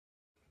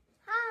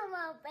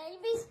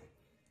babies.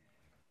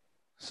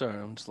 Sorry,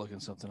 I'm just looking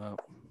something up.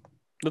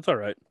 That's all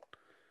right.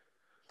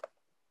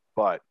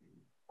 But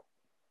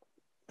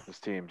this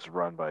team's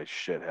run by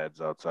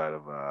shitheads outside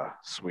of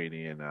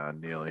Sweeney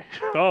and Neely.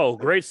 Oh,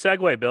 great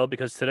segue, Bill,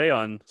 because today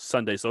on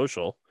Sunday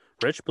Social,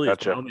 Rich, please,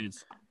 Gotcha. by all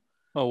means.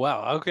 Oh,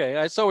 wow. Okay.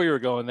 I saw where you were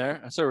going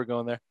there.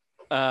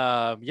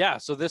 Yeah.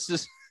 So this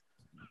is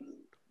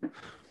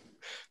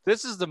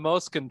the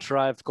most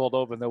contrived cold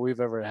open that we've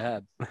ever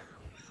had.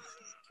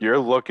 You're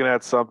looking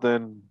at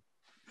something.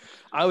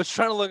 I was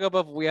trying to look up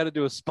if we had to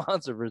do a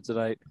sponsor for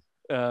tonight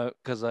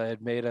because I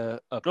had made a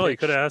Oh, pitch you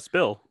could have asked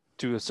Bill.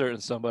 to a certain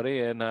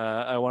somebody, and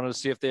I wanted to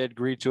see if they had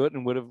agreed to it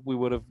and we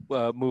would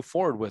have moved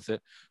forward with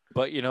it.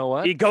 But you know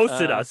what? He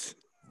ghosted us.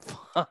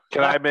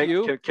 Can I Fuck make?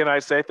 you. Can I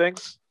say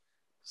things?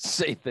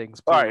 Say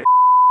things? All please. right.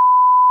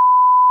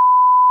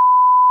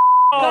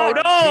 Oh, God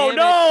no, damn it.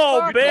 no,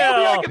 Fuck Told me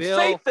I Bill. could Bill.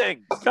 say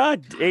things.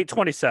 God,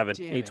 827.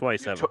 Damn it.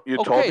 827. You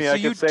told me I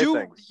could say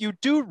things. You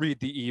do read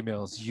the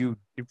emails, you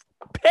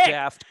Pick.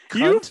 daft cunt.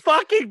 You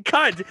fucking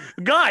cunt.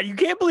 God, you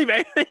can't believe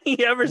anything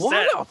he ever What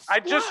said. a- I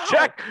just wow.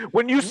 checked.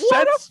 When you What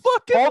send, a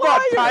fucking hold liar.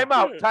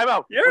 on, time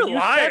out. You're a When you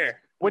liar. send-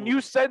 when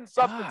you send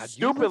something God, you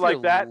stupid live like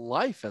your that,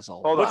 life as a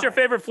Hold What's on. your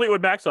favorite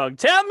Fleetwood Mac song?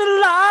 Tell me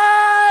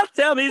lies.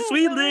 Tell me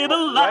sweet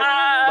little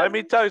lies. let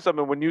me tell you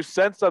something. When you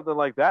send something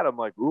like that, I'm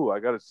like, ooh,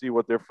 I got to see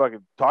what they're fucking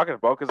talking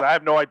about because I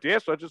have no idea.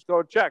 So I just go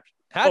and check.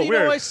 How do you know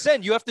weird. I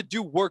send? You have to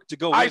do work to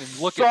go in I and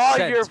look saw at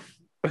sent. your.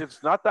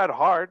 It's not that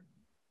hard.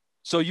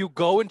 So you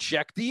go and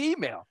check the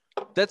email.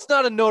 That's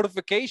not a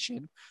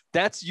notification.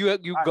 That's you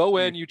go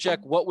in, you check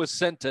what was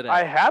sent today.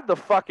 I have the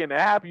fucking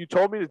app. You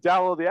told me to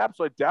download the app,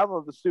 so I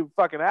downloaded the stupid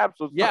fucking app.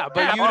 So it's yeah, not but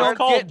that you hard. don't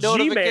called get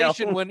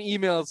notification Gmail. when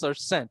emails are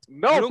sent.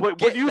 No, don't but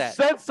get when you that.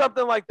 send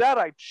something like that,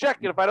 I check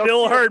it. If I don't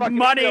Bill see a heard fucking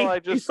money. email, I He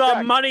just saw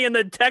check. money in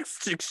the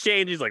text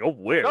exchange. He's like, oh,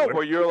 weird. No,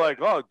 but you're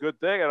like, oh, good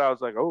thing, and I was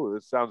like, oh,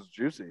 this sounds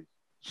juicy.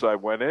 So I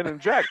went in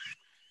and checked.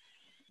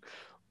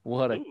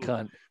 What a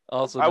cunt.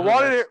 Also, I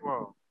wanted it. it.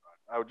 Well,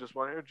 I just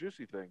want to hear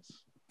juicy things.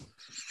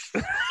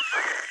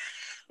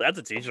 That's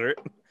a t-shirt.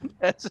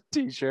 That's a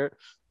t-shirt.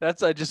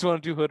 That's I just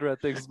want to do hood rat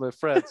things with my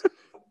friends.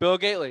 Bill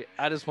Gately,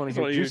 I just want to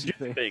hear juicy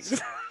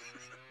things.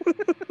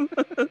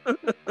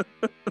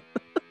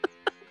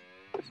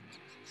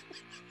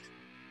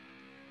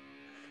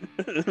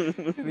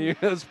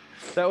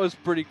 That was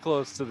pretty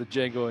close to the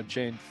Django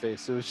Unchained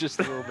face. It was just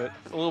a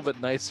little bit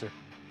nicer,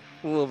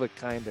 a little bit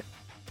kinder.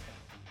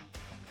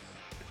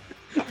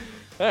 All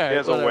right, He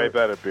has a whatever. way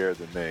better beard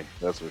than me.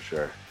 That's for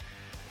sure.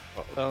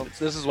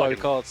 This is why we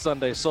call it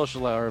Sunday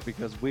Social Hour,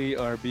 because we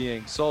are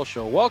being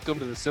social. Welcome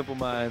to the Simple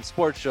Minds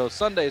Sports Show,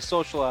 Sunday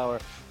Social Hour,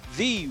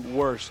 the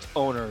worst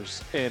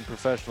owners in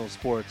professional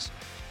sports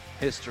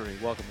history.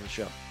 Welcome to the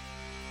show.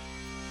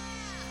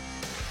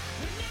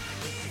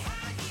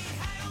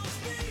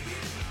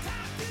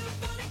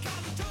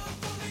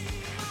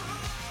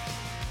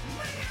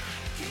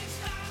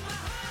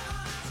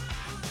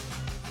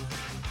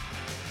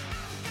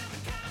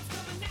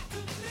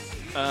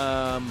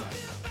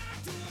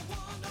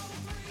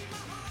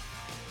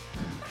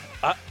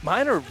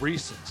 Mine are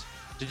recent.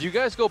 Did you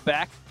guys go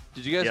back?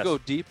 Did you guys Yes. go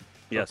deep?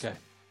 Yes. Okay.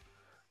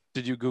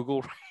 Did you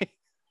Google?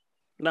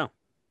 No.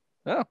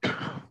 Oh,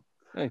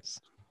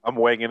 nice. I'm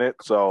winging it,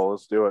 so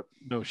let's do it.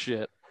 No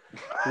shit.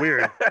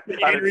 Weird. You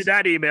didn't read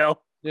that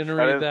email. Didn't I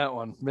read didn't- that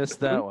one. Missed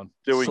that one.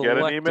 Did we get an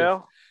Selective.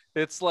 email?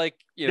 It's like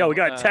Yo, we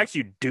got a text,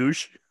 you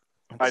douche.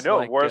 I it's know,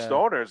 like, worst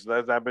owners.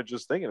 I've been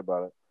just thinking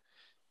about it.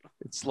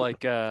 It's like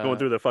Going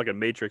through the fucking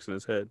matrix in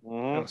his head.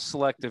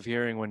 selective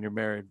hearing when you're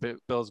married.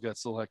 Bill's got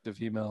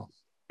selective email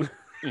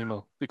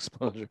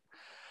exposure.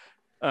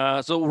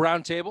 So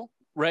round table,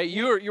 right?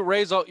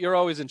 You're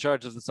always in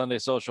charge of the Sunday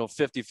Social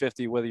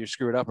 50-50, whether you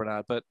screw it up or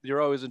not, but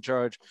you're always in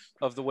charge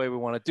of the way we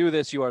want to do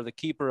this. You are the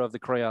keeper of the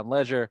crayon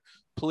ledger.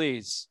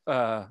 Please,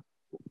 how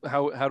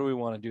do we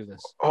want to do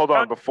this? Hold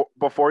on,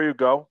 before you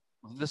go,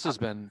 This has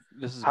been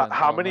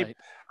how all many night.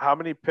 how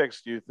many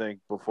picks do you think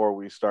before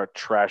we start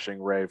trashing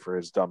Ray for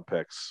his dumb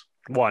picks?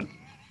 1.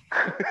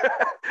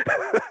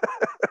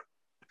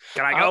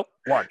 Can I go?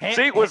 1.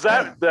 See, was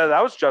that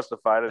was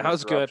justified? That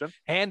was good.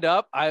 Hand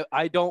up.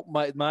 I don't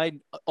my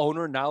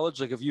owner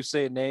knowledge. Like if you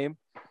say a name,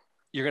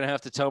 you're gonna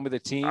have to tell me the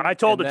team. I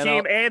told the and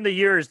then team and the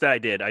years that I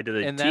did. I did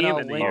the and team then I'll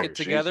and the link years. it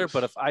together.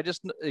 Jesus.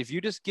 But if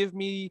you just give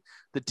me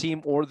the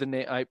team or the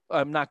name,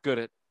 I'm not good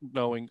at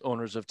knowing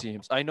owners of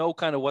teams. I know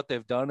kind of what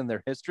they've done in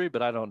their history,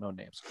 but I don't know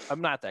names.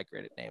 I'm not that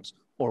great at names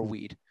or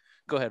weed.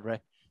 Go ahead,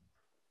 Ray.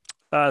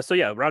 So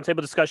yeah,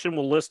 roundtable discussion.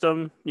 We'll list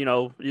them.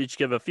 Each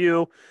give a few,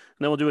 and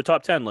then we'll do a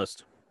top 10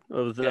 list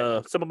of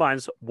the Simple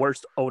Minds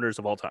worst owners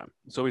of all time.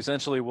 So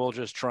essentially, we'll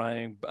just try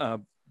and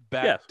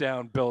back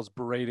down Bill's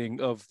berating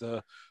of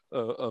the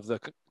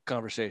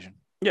conversation.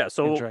 Yeah.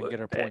 So And try and get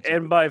our points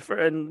and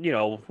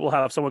we'll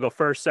have someone go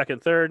first,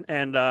 second, third,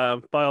 and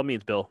by all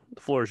means, Bill,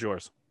 the floor is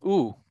yours.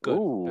 Ooh, good,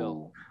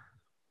 Ooh.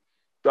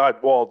 Bill.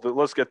 Well,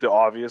 let's get the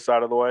obvious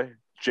out of the way.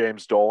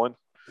 James Dolan.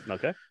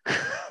 Okay.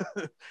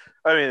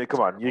 I mean, come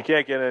on, you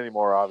can't get any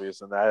more obvious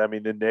than that. I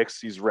mean, the Knicks,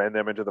 he's ran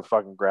them into the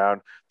fucking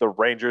ground. The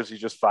Rangers, he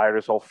just fired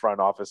his whole front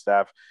office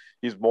staff.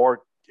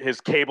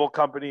 His cable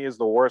company is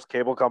the worst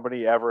cable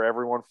company ever.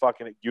 Everyone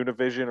fucking at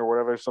Univision or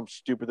whatever, some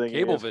stupid thing.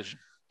 Cablevision.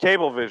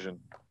 Cablevision.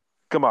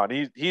 Come on,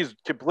 he's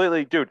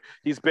completely, dude.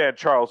 He's banned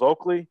Charles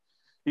Oakley.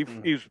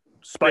 He's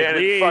Spike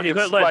Lee. You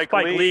couldn't let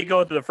Spike Lee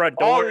go through the front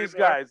door. All these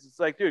guys.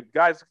 It's like, dude,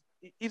 guys,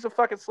 he's a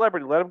fucking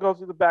celebrity. Let him go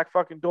through the back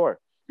fucking door.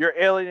 You're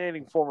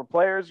alienating former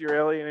players. You're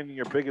alienating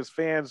your biggest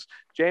fans.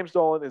 James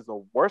Dolan is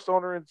the worst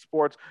owner in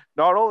sports.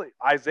 Not only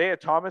Isaiah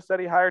Thomas that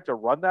he hired to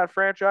run that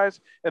franchise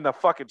and the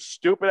fucking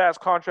stupid ass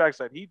contracts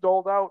that he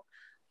doled out.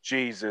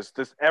 Jesus,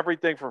 this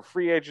everything from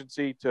free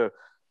agency to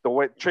the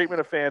way treatment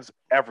of fans,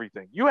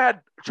 everything. You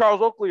had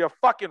Charles Oakley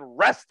fucking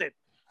arrested.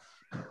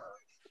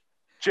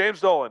 James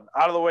Dolan,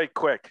 out of the way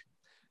quick.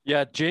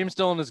 Yeah, James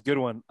Dolan is a good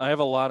one. I have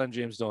a lot on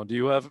James Dolan. Do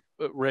you have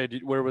Ray?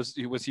 Where was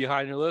he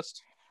high on your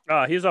list?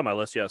 He's on my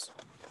list. Yes.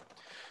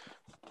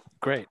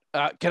 Great.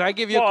 Can I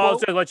give you a I'll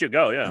quote? just let you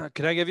go. Yeah.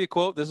 Can I give you a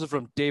quote? This is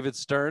from David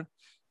Stern.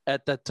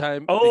 At that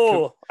time,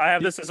 I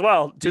have this as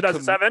well.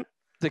 2007.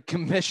 The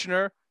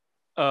commissioner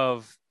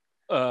of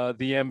the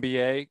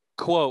NBA,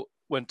 quote,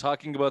 when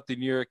talking about the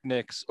New York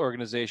Knicks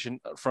organization,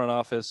 front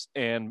office,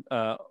 and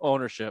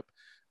ownership,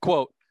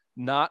 quote,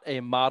 not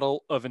a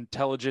model of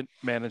intelligent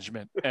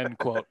management, end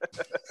quote.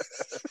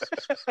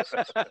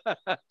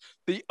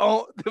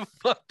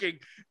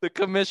 the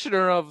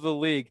commissioner of the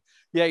league.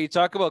 Yeah, you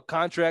talk about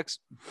contracts.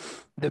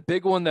 The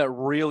big one that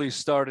really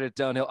started it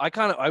downhill.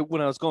 When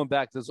I was going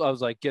back to this, I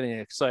was like getting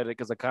excited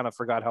because I kind of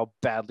forgot how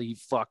badly he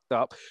fucked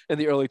up in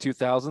the early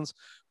 2000s.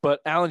 But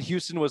Allen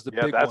Houston was the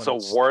big one. That's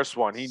the worst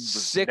one. He was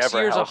 6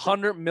 never years, healthy.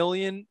 $100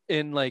 million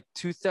in like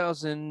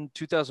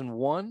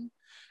 2001.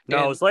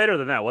 No, it was later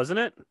than that, wasn't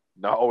it?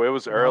 No, it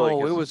was early.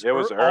 No, it was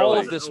early. early. All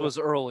of this was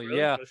early. Really?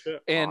 Yeah. Oh,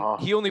 shit. And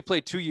he only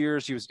played 2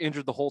 years. He was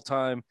injured the whole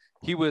time.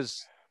 He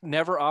was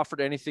never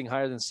offered anything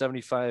higher than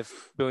 $75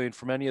 billion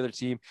from any other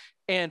team.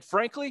 And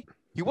frankly,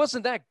 he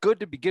wasn't that good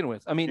to begin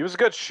with. I mean, he was a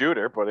good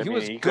shooter, but he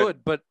was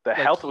good, but the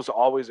health was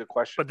always a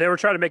question. But they were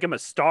trying to make him a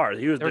star.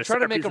 They were trying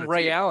to make him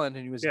Ray Allen,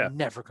 and he was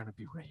never going to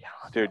be Ray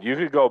Allen. Dude, you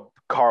could go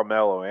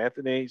Carmelo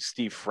Anthony,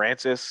 Steve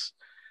Francis.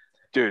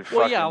 Dude,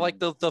 well, yeah, like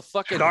the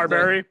fucking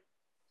Starberry.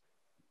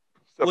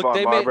 Look,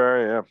 they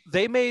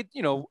made,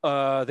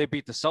 they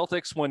beat the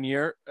Celtics one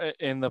year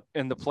in the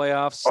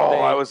playoffs.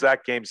 I was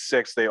at game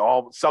 6.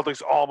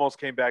 Celtics almost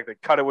came back. They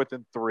cut it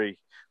within 3.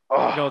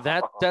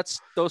 That's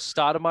those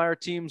Stoudemire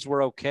teams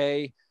were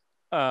okay.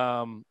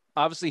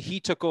 Obviously he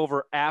took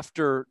over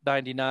after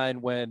 99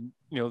 when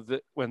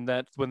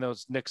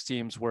those Knicks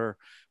teams were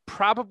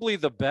probably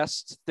the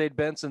best they'd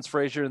been since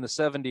Frazier in the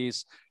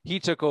 70s.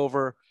 He took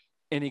over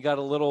and he got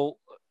a little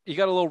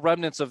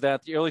remnants of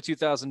that. The early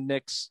 2000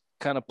 Knicks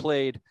kind of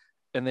played,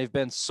 and they've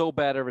been so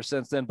bad ever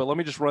since then. But let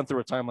me just run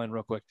through a timeline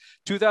real quick.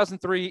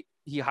 2003,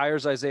 he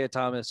hires Isaiah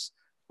Thomas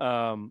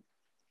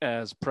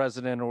as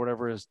president or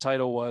whatever his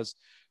title was.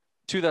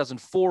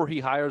 2004, he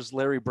hires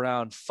Larry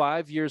Brown.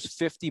 5 years,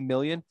 $50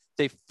 million.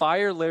 They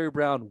fire Larry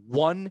Brown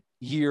 1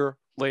 year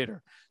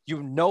later.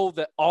 You know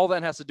that all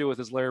that has to do with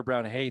is Larry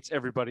Brown hates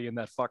everybody in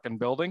that fucking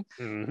building.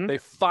 Mm-hmm. They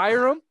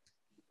fire him.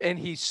 And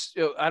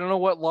I don't know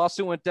what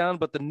lawsuit went down,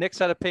 but the Knicks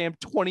had to pay him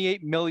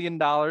 $28 million.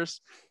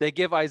 They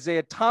give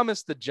Isaiah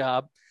Thomas the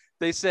job.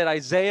 They said,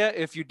 Isaiah,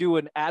 if you do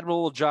an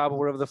admirable job or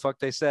whatever the fuck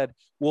they said,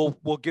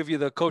 we'll give you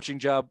the coaching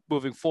job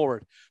moving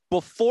forward.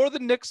 Before the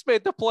Knicks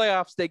made the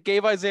playoffs, they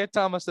gave Isaiah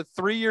Thomas a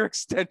 3-year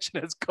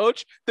extension as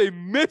coach. They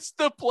missed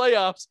the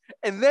playoffs.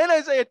 And then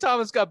Isaiah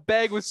Thomas got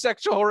bagged with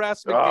sexual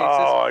harassment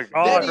cases.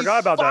 I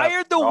forgot about that.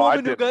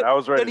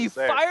 He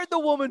fired the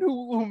woman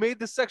who made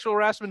the sexual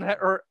harassment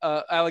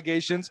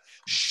allegations.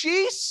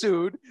 She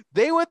sued.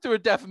 They went through a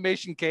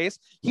defamation case.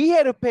 He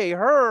had to pay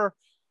her.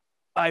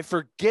 I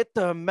forget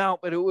the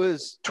amount, but it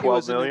was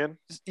 $12 million.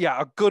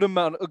 A good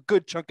amount, a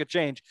good chunk of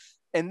change.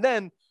 And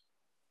then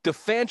the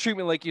fan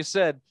treatment, like you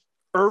said,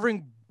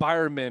 Irving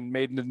Byerman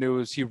made the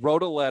news. He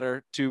wrote a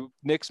letter to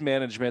Knicks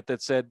management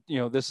that said,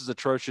 this is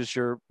atrocious.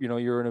 You're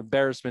an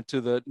embarrassment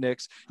to the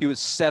Knicks. He was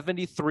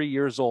 73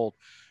 years old.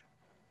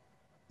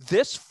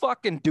 This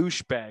fucking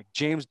douchebag,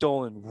 James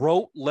Dolan,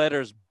 wrote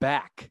letters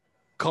back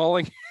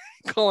calling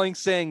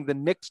saying the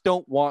Knicks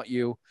don't want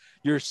you.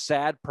 You're a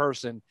sad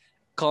person.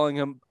 Calling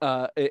him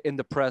in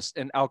the press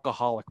an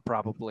alcoholic,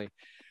 probably.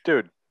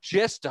 Dude.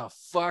 Just a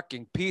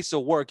fucking piece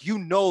of work. You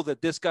know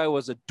that this guy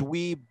was a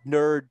dweeb,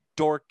 nerd,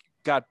 dork,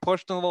 got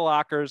pushed into the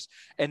lockers,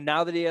 and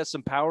now that he has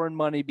some power and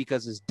money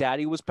because his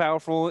daddy was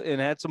powerful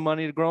and had some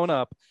money growing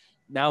up,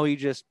 now he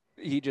just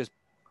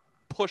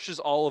pushes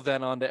all of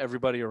that onto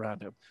everybody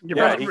around him.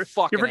 You're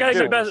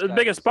forgetting the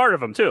biggest part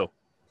of him, too.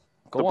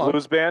 The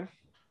blues band?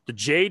 The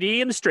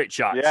JD and the Straight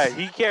Shots. Yeah,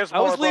 he cares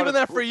more. I was leaving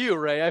that for you,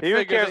 Ray.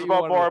 He cares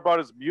more about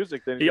his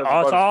music than he does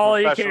that's about all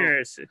his he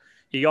cares.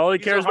 He only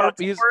cares about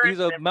he's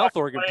a mouth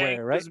organ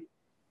player, right?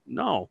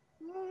 No.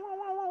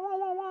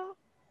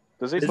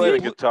 Does he play the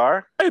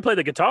guitar? He played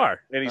the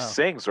guitar. And he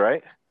sings,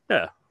 right?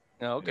 Yeah.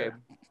 Oh, okay.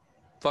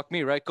 Fuck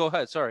me, right? Go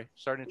ahead. Sorry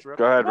to interrupt.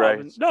 Go ahead,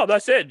 Ray. No,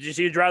 that's it. Just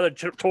you'd rather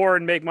tour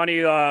and make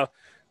money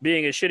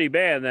being a shitty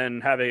band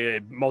than having a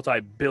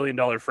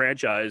multi-billion-dollar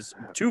franchise,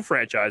 2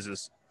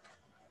 franchises.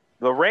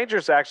 The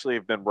Rangers actually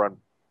have been run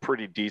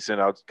pretty decent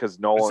out because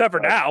Nolan.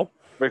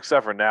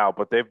 Except for now,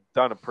 but they've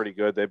done it pretty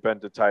good. They've been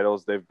to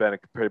titles. They've been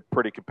a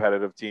pretty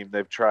competitive team.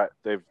 They've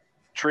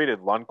treated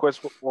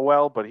Lundqvist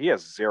well, but he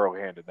has zero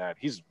hand in that.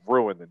 He's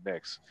ruined the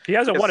Knicks. He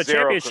hasn't won a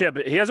championship.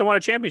 He hasn't won a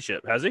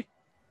championship, has he?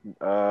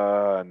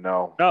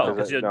 No. No,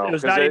 because it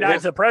was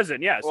 99 to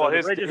present. Yeah. Well,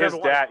 so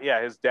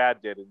his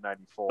dad did in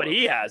 '94, but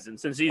he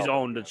hasn't since he's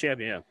owned the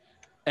champion.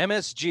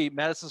 MSG,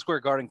 Madison Square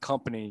Garden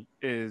Company,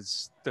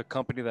 is the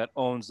company that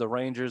owns the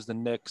Rangers, the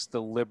Knicks,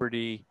 the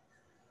Liberty,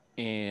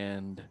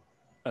 and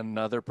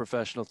another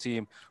professional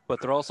team. But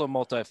they're also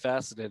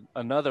multifaceted.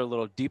 Another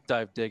little deep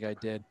dive dig I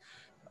did.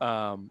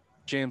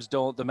 James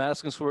Dolan, the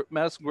Madison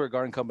Square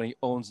Garden Company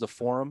owns the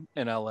Forum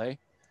in LA.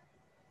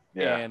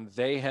 Yeah. And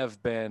they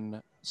have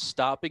been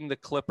stopping the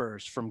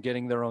Clippers from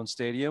getting their own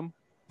stadium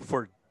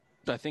for,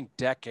 I think,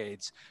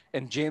 decades.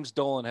 And James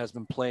Dolan has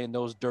been playing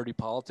those dirty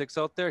politics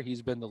out there.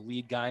 He's been the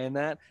lead guy in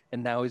that.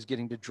 And now he's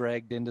getting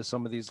dragged into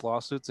some of these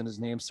lawsuits, and his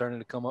name's starting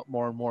to come up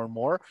more and more and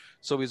more.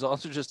 So he's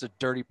also just a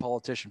dirty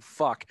politician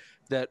fuck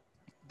that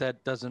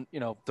doesn't,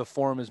 the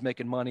Forum is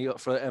making money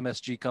for the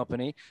MSG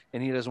company,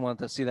 and he doesn't want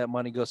to see that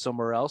money go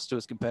somewhere else to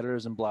his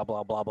competitors and blah,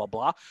 blah, blah, blah,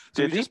 blah.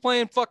 So he's just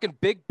playing fucking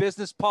big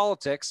business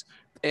politics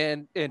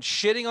and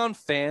shitting on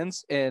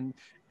fans and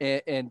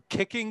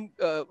kicking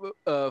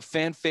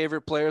fan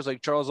favorite players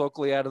like Charles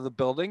Oakley out of the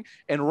building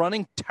and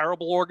running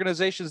terrible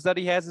organizations that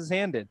he has his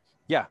hand in.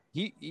 Yeah,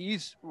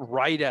 he's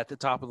right at the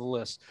top of the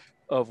list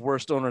of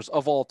worst owners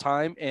of all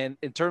time. And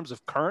in terms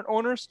of current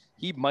owners,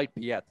 he might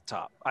be at the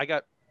top. I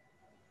got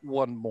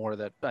one more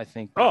that I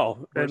think.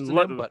 Oh, and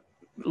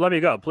let me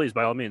go, please,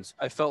 by all means.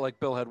 I felt like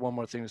Bill had one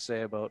more thing to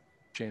say about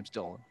James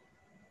Dolan.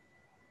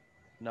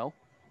 No,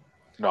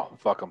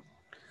 fuck him.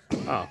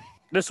 Oh,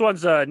 this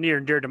one's near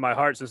and dear to my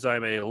heart since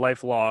I'm a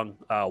lifelong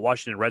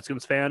Washington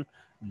Redskins fan.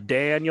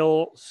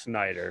 Daniel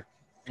Snyder.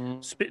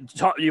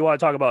 Mm-hmm. You want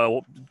to talk about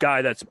a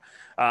guy that's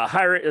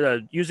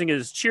using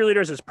his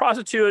cheerleaders as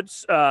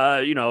prostitutes?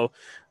 Being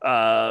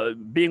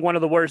one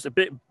of the worst,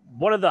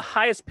 one of the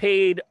highest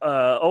paid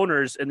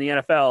owners in the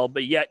NFL,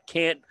 but yet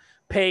can't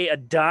pay a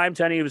dime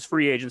to any of his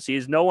free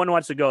agencies. No one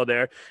wants to go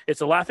there.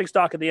 It's a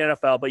laughingstock in the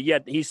NFL, but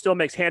yet he still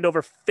makes hand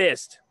over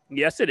fist.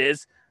 Yes, it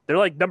is. They're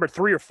like number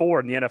 3 or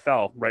 4 in the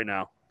NFL right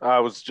now. I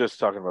was just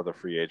talking about the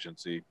free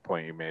agency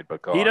point you made,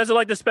 but he doesn't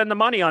like to spend the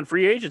money on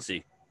free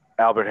agency.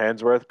 Albert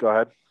Hansworth, go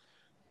ahead.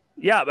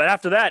 Yeah, but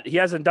after that, he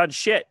hasn't done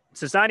shit.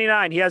 Since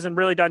 99, he hasn't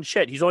really done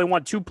shit. He's only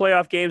won 2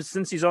 playoff games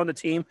since he's owned the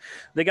team.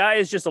 The guy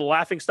is just a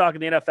laughingstock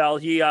in the NFL.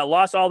 He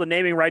lost all the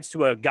naming rights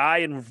to a guy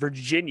in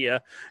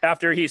Virginia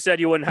after he said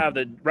you wouldn't have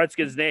the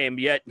Redskins name,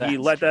 yet he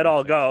let that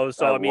all go.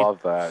 So I mean,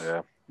 love that,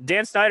 yeah.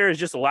 Dan Snyder is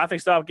just a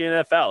laughingstock in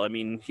the NFL. I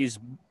mean, he's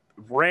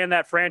ran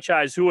that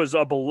franchise, who was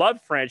a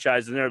beloved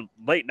franchise in their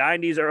late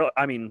 90s,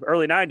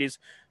 early 90s,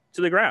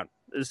 to the ground.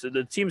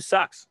 The team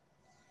sucks.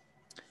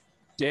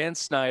 Dan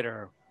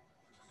Snyder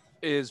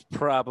is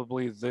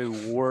probably the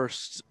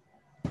worst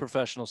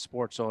professional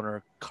sports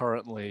owner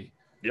currently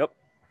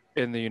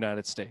in the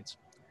United States.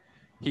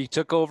 He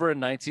took over in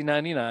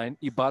 1999.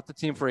 He bought the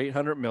team for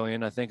 $800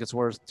 million. I think it's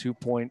worth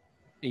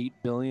 $2.8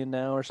 billion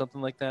now or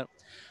something like that.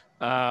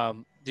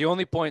 The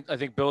only point I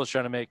think Bill is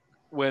trying to make,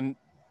 when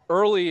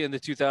early in the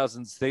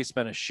 2000s, they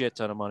spent a shit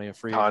ton of money on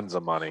free tons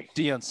of money.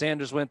 Deion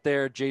Sanders went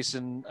there.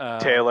 Jason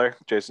Taylor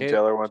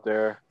went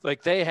there.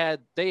 Like they had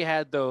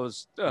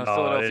those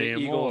Philadelphia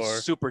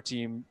Eagles super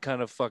team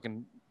kind of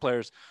fucking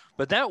players,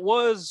 but that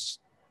was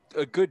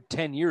a good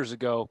 10 years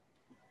ago,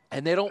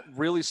 and they don't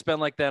really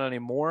spend like that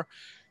anymore.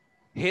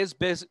 His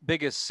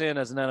biggest sin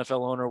as an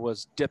NFL owner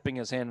was dipping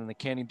his hand in the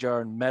candy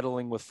jar and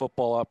meddling with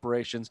football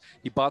operations.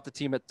 He bought the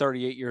team at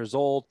 38 years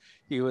old.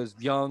 He was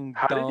young.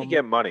 How did he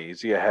get money?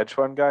 Is he a hedge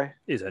fund guy?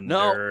 He's a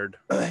nerd.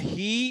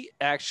 He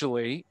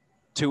actually,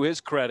 to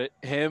his credit,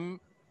 him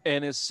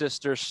and his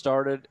sister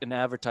started an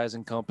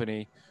advertising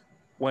company,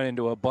 went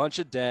into a bunch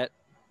of debt,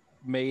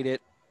 made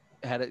it,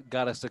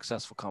 got a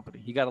successful company.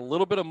 He got a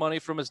little bit of money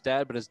from his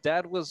dad, but his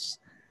dad was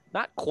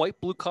not quite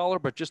blue collar,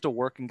 but just a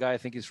working guy. I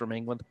think he's from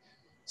England.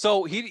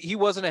 So he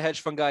wasn't a hedge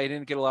fund guy. He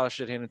didn't get a lot of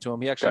shit handed to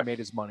him. He actually made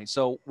his money.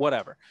 So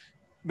whatever.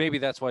 Maybe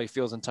that's why he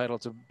feels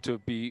entitled to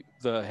be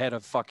the head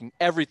of fucking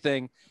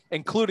everything,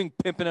 including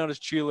pimping out his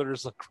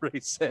cheerleaders, like Ray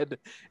said,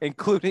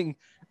 including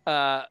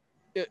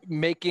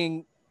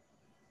making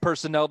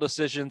personnel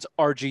decisions,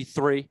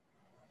 RG3,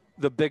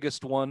 the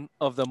biggest one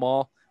of them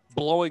all,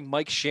 blowing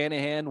Mike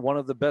Shanahan, one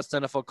of the best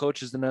NFL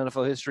coaches in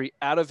NFL history,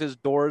 out of his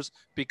doors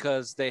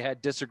because they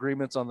had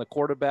disagreements on the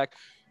quarterback.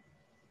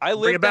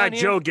 Bring it back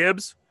Joe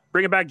Gibbs.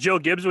 Bring it back Joe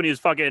Gibbs when he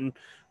was fucking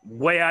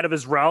way out of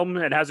his realm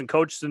and hasn't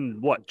coached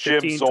in,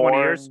 15, 20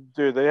 years?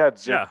 Dude, they had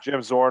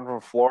Jim Zorn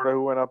from Florida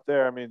who went up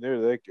there. I mean,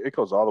 dude, it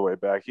goes all the way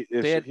back.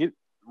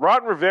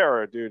 Ron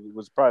Rivera, dude,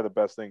 was probably the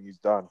best thing he's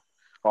done,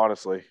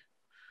 honestly.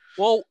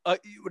 Well,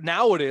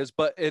 now it is,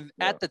 but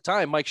at the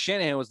time, Mike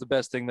Shanahan was the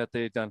best thing that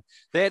they had done.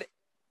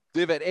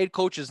 They've had 8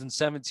 coaches in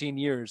 17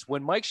 years.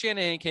 When Mike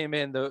Shanahan came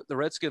in, the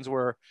Redskins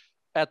were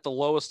at the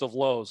lowest of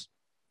lows.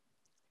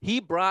 He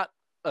brought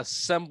a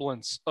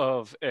semblance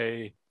of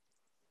a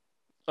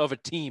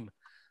team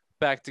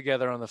back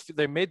together on the.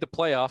 They made the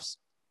playoffs.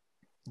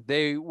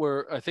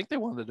 I think they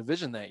won the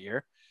division that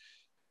year.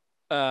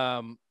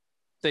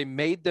 They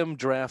made them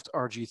draft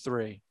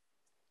RG3.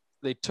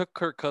 They took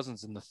Kirk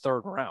Cousins in the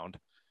 3rd round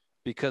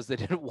because they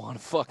didn't want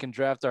to fucking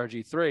draft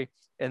RG3.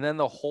 And then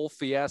the whole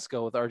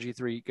fiasco with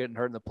RG3 getting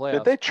hurt in the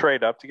playoffs. Did they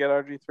trade up to get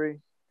RG3?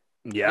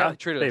 Yeah, they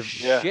traded a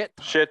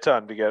shit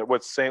ton to get it.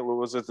 What St. Louis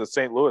was it? The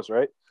St. Louis,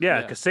 right?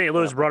 Yeah, because St.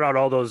 Louis brought out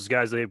all those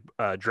guys they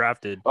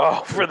drafted.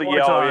 Oh, for the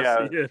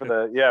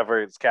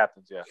for its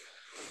captains, yeah.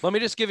 Let me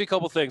just give you a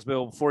couple things,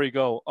 Bill, before you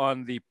go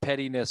on the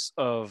pettiness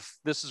of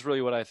this is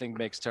really what I think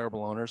makes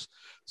terrible owners.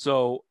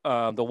 So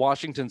the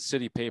Washington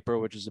City paper,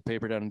 which is a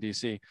paper down in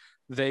DC,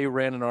 they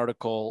ran an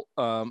article.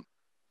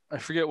 I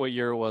forget what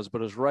year it was,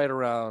 but it was right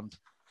around.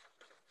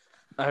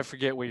 I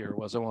forget what year it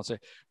was. I won't say,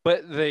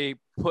 but they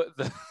put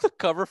the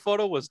cover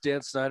photo was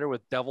Dan Snyder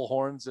with devil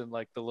horns and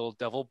like the little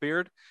devil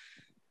beard.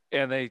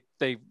 And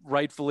they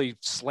rightfully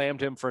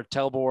slammed him for a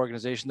terrible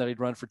organization that he'd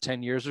run for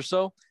 10 years or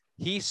so.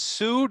 He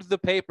sued the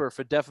paper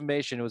for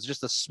defamation. It was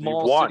just a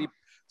small city.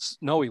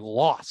 No, he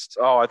lost.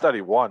 Oh, I thought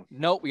he won.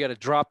 Nope, we had to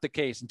drop the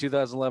case in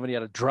 2011. He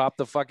had to drop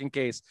the fucking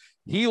case.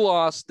 He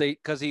lost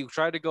because he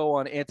tried to go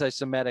on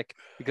anti-Semitic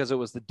because it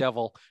was the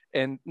devil.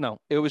 And no,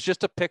 it was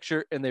just a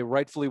picture, and they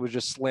rightfully was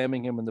just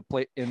slamming him in the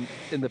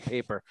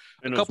paper.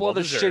 And a couple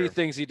other shitty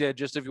things he did,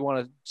 just if you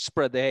want to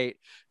spread the hate.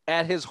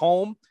 At his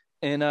home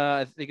in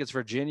I think it's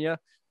Virginia,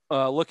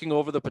 looking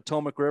over the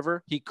Potomac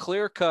River, he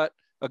clear cut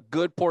a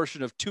good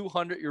portion of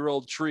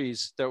 200-year-old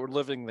trees that were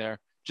living there,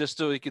 just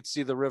so he could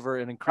see the river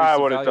and increase. I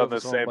would have done the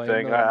same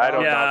thing. I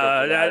don't.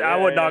 Yeah, I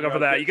would knock him for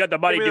that. You got the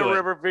money to do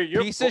it.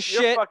 Piece of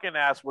shit. Your fucking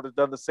ass would have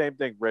done the same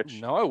thing,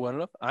 Rich. No, I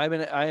wouldn't have. I am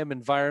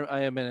an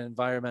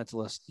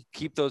environmentalist.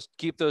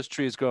 Keep those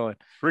trees growing.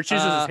 Rich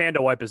uses his hand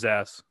to wipe his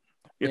ass.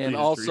 And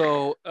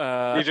also,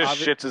 he just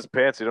shits his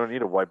pants. You don't need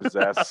to wipe his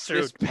ass.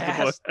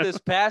 This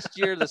past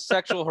year, the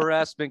sexual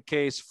harassment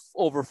case,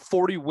 over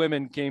 40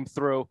 women came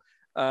through.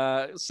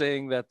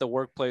 Saying that the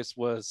workplace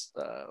was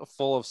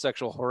full of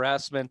sexual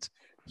harassment.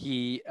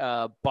 He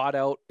bought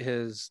out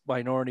his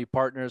minority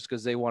partners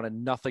because they wanted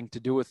nothing to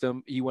do with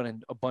him. He went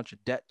in a bunch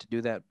of debt to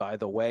do that, by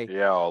the way.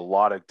 Yeah, a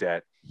lot of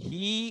debt.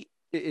 He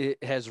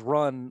has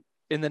run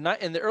in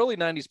the early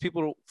 90s.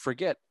 People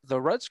forget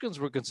the Redskins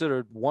were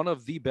considered one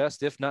of the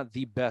best, if not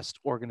the best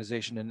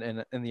organization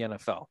in the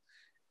NFL.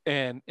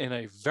 And in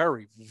a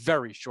very,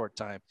 very short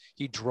time,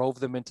 he drove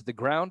them into the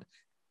ground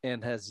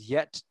and has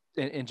yet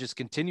and just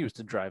continues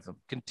to drive them,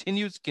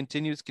 continues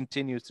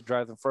to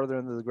drive them further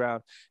into the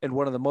ground. And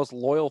one of the most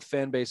loyal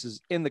fan bases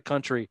in the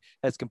country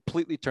has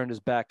completely turned his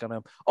back on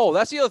him. Oh,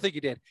 that's the other thing he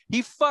did.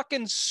 He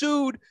fucking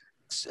sued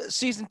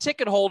season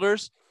ticket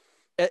holders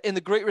in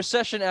the Great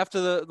Recession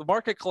after the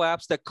market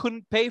collapse that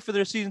couldn't pay for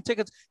their season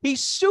tickets. He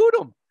sued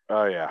them.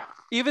 Oh, yeah.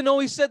 Even though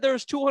he said there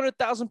was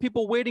 200,000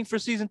 people waiting for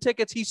season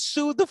tickets, he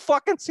sued the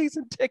fucking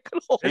season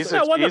ticket holders. Isn't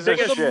that one of the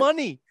biggest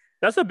money?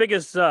 That's the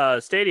biggest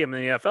stadium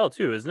in the NFL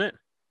too, isn't it?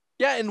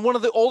 Yeah, and one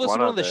of the oldest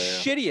and one of the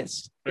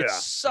shittiest.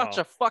 It's such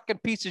a fucking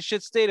piece of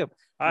shit stadium.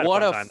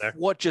 What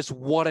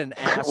an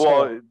asshole.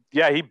 Well,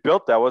 yeah, he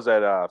built that. Was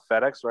that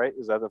FedEx, right?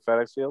 Is that the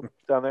FedEx field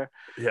down there?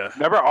 Yeah.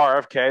 Remember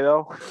RFK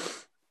though?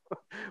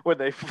 When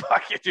they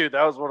fucking dude,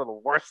 that was one of the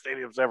worst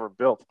stadiums ever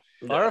built.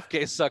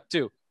 RFK sucked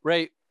too.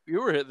 Ray,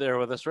 you were there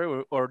with us,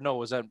 right? Or no,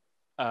 was that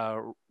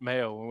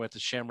Mayo when we went to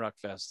Shamrock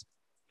Fest?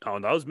 Oh,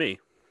 that was me.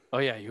 Oh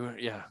yeah, you were.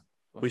 Yeah,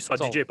 we saw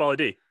DJ Pauly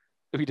D.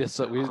 We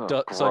saw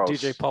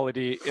DJ Pauly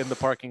D in the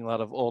parking lot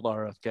of old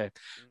RFK.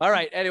 All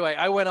right. Anyway,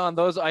 I went on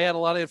those. I had a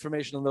lot of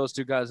information on those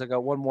two guys. I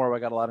got one more. I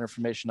got a lot of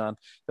information on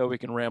that we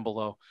can ramble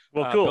though.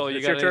 Well, cool. Bill,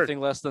 you got anything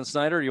less than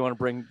Snyder? Or you want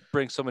to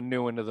bring someone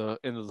new into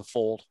the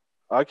fold?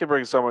 I can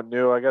bring someone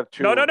new. I got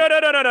two.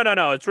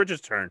 No. It's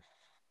Rich's turn.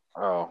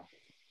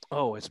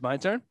 Oh, it's my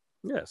turn.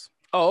 Yes.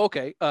 Oh,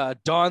 okay.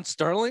 Don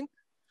Sterling.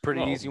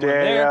 Pretty easy one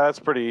there. Yeah, that's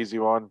a pretty easy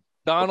one.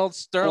 Donald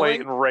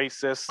Sterling. Blatant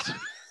racist.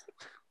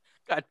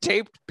 Got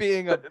taped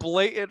being a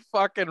blatant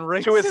fucking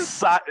racist. To his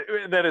side,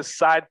 and then his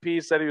side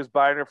piece that he was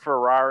buying her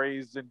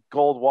Ferraris and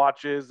gold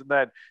watches, and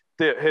then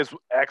his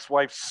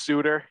ex-wife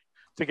sued her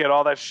to get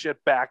all that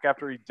shit back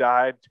after he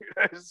died.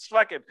 It's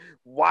fucking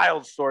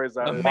wild stories.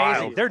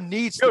 Amazing. There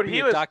needs to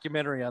be a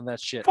documentary on that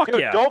shit. Fuck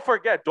yeah. Don't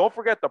forget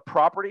the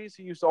properties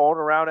he used to own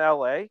around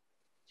LA.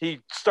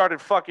 He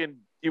started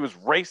he was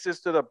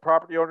racist to the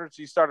property owners.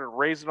 He started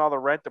raising all the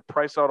rent to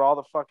price out all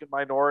the fucking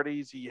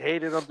minorities. He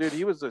hated them, dude.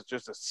 He was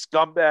just a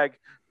scumbag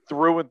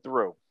through and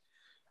through.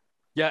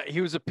 Yeah, he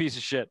was a piece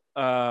of shit.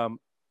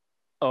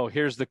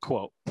 Here's the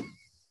quote.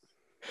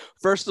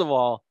 First of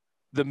all,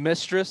 the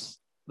mistress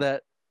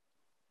that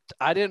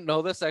I didn't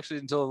know this actually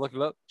until I looked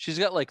it up. She's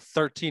got like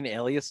 13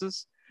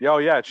 aliases. Oh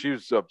yeah, she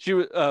was. Wasn't she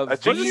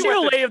a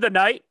lay of the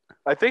night?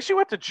 I think she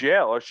went to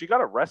jail or she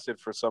got arrested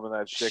for some of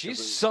that shit.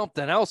 She's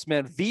something else,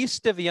 man. V.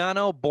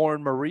 Stiviano,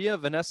 born Maria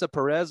Vanessa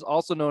Perez,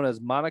 also known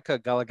as Monica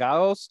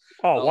Gallegos.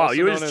 Oh, wow. also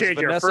You known just as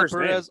changed your Vanessa first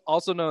Perez, name.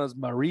 also known as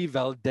Marie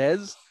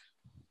Valdez.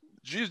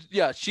 She's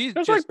It's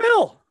just like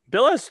Bill.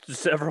 Bill has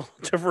several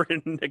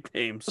different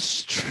nicknames.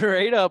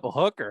 straight up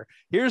hooker.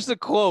 Here's the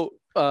quote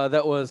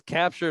that was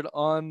captured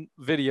on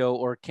video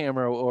or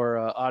camera or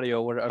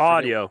audio. Whatever.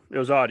 Audio. It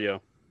was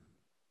audio.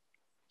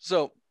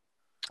 So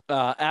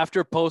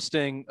after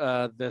posting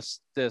this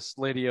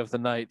lady of the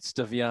night,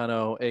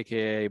 Stiviano,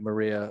 aka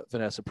Maria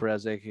Vanessa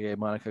Perez, aka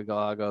Monica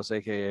Gallegos,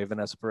 aka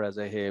Vanessa Perez,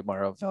 aka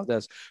Mario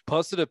Valdez,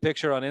 posted a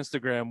picture on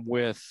Instagram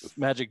with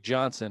Magic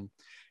Johnson,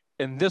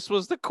 and this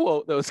was the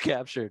quote that was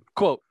captured.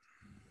 Quote.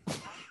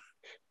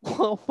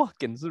 Well,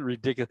 fucking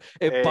ridiculous.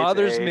 It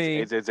bothers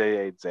me. AIDS.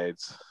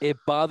 It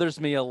bothers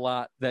me a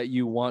lot that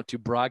you want to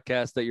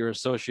broadcast that you're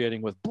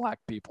associating with black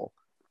people.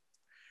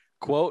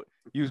 Quote,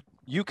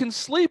 you can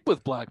sleep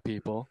with black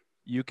people.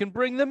 You can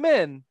bring them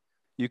in.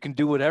 You can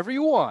do whatever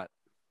you want.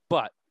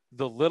 But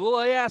the little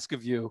I ask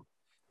of you,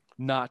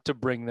 not to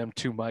bring them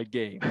to my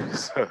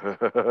games.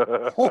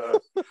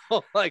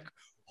 Like,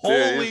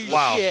 holy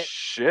shit.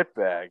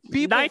 Shitbag.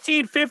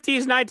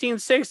 1950s,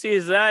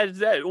 1960s,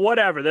 that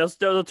whatever.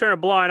 They'll turn a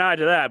blind eye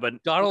to that.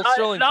 But Donald not,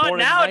 Sterling, not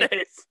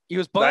nowadays. He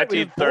was born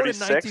in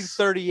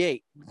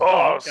 1938.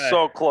 Oh, okay.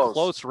 so close.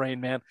 Close,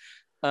 Rain Man.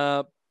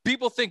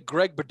 People think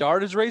Greg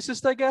Bedard is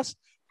racist, I guess.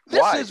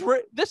 Why?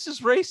 This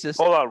is racist.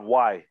 Hold on,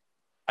 why?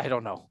 I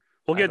don't know.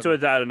 We'll get to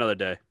that another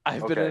day.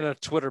 I've been in a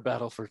Twitter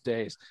battle for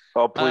days.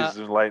 Oh, please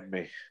enlighten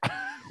me.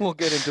 We'll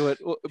get into it.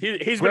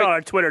 He's been on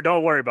our Twitter.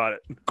 Don't worry about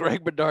it.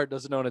 Greg Bedard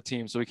doesn't own a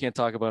team, so we can't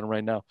talk about him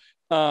right now.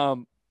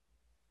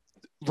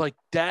 Like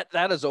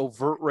that is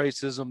overt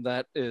racism.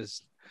 That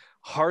is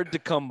hard to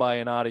come by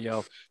in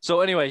audio.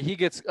 So anyway, he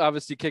gets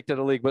obviously kicked out of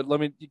the league. But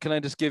can I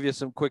just give you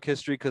some quick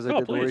history because I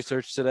did the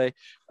research today.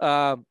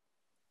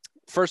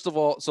 First of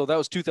all, so that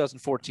was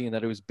 2014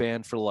 that he was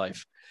banned for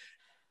life.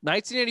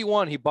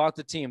 1981, he bought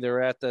the team. They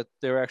were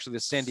actually the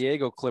San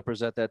Diego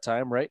Clippers at that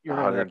time, right? You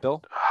remember that,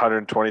 Bill?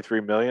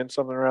 123 million,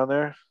 something around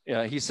there.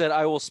 Yeah, he said,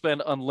 "I will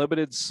spend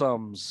unlimited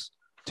sums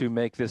to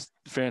make this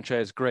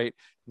franchise great."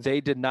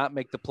 They did not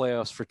make the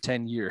playoffs for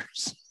 10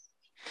 years.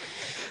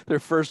 Their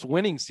first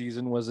winning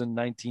season was in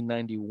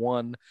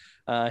 1991.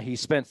 He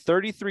spent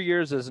 33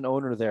 years as an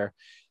owner there.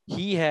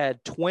 He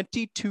had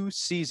 22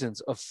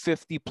 seasons of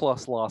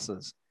 50-plus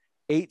losses,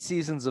 8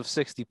 seasons of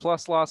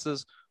 60-plus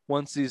losses,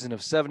 1 season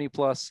of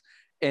 70-plus.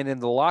 And in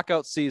the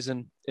lockout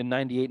season in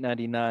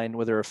 98-99,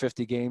 where there were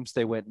 50 games,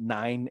 they went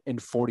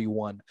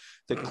 9-41.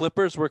 The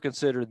Clippers were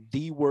considered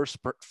the worst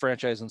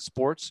franchise in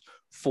sports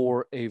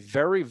for a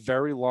very,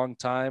 very long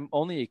time,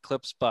 only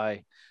eclipsed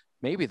by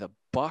maybe the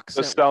Bucks.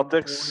 The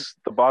Celtics,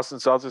 the Boston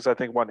Celtics, I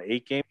think, won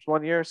 8 games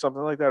one year,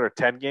 something like that, or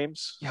 10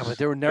 games. Yeah, but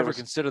they were never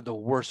considered the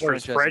worst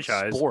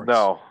franchise in sports.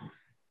 No.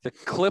 The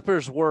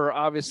Clippers were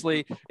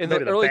obviously in the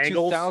early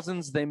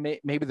 2000s. They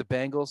maybe the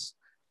Bengals.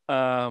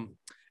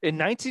 In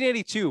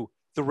 1982,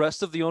 the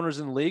rest of the owners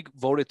in the league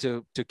voted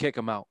to kick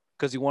him out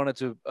because he wanted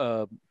to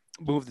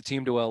move the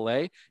team to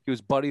LA. He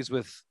was buddies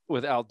with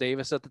Al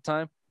Davis at the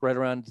time, right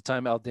around the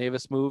time Al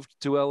Davis moved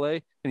to LA,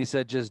 and he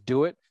said, "Just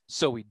do it."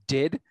 So he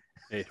did.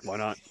 Hey, why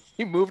not?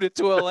 He moved it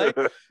to LA.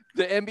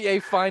 The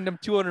NBA fined him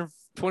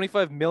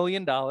 $225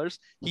 million.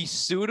 He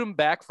sued him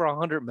back for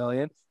 $100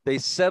 million. They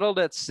settled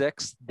at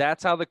 6.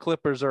 That's how the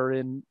Clippers are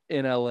in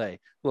LA.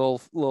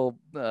 Little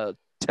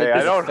hey,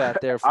 I don't.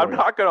 Fat there I'm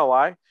not gonna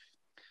lie. I'm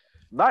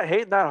not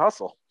hating that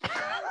hustle. I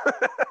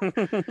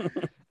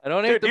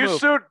don't hate the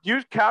move.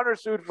 You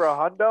countersued for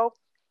 $100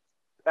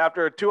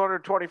 after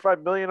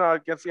 $225 million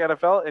against the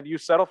NFL, and you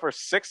settle for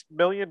 $6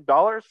 million.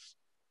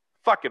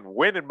 Fucking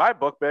win in my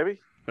book, baby.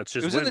 That's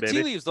just it was in the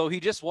tea leaves, though. He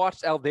just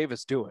watched Al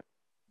Davis do it.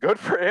 Good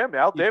for him.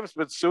 Al Davis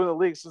been suing the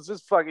league since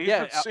his fucking.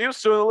 He was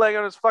suing the league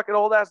on his fucking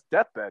old ass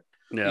deathbed.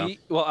 Yeah.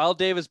 Al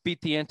Davis beat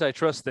the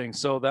antitrust thing,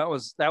 so that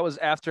was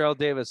after Al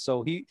Davis.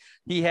 So he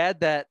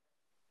had that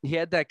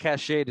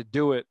cachet to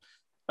do it,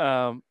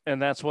 and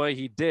that's why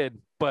he did.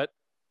 But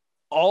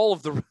all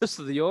of the rest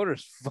of the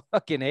owners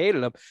fucking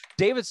hated him.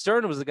 David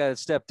Stern was the guy that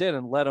stepped in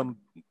and let him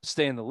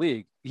stay in the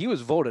league. He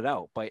was voted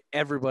out by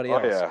everybody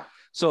else. Yeah.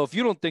 So if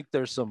you don't think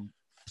there's some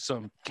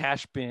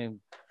cash being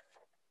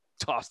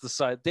tossed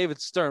aside, David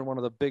Stern, one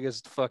of the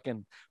biggest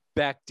fucking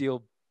back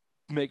deal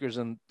makers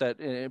in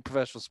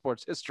professional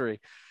sports history,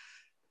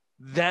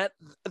 he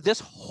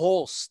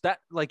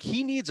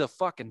needs a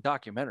fucking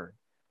documentary.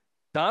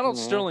 Donald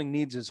Sterling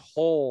needs his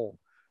whole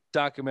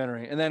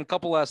documentary. And then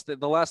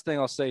the last thing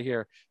I'll say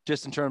here,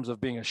 just in terms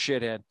of being a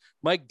shithead,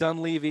 Mike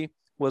Dunleavy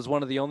was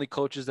one of the only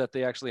coaches that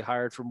they actually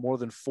hired for more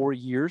than 4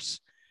 years.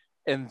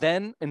 And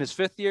then in his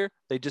 5th year,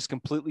 they just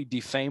completely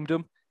defamed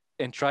him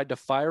and tried to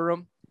fire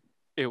him.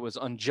 It was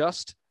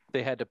unjust.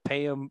 They had to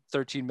pay him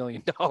 $13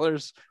 million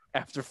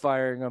after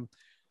firing him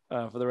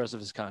for the rest of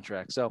his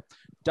contract. So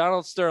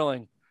Donald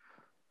Sterling,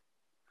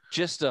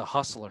 just a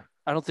hustler.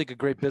 I don't think a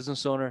great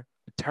business owner,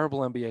 a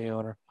terrible NBA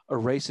owner, a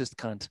racist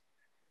cunt,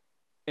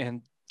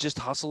 and just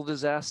hustled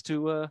his ass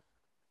to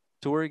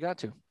to where he got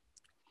to.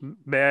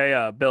 May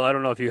I, Bill, I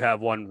don't know if you have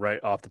one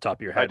right off the top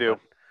of your head. I do.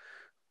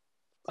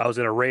 I was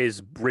going to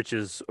raise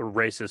Rich's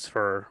races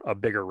for a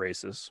bigger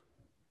races.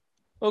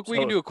 Look, we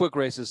can do a quick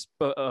racist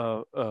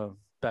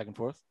back and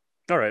forth.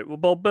 All right.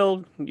 Well,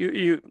 Bill,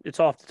 you it's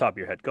off the top of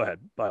your head. Go ahead,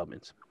 by all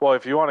means. Well,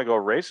 if you want to go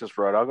racist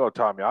route, I'll go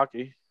Tom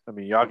Yaki. I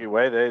mean, Yaki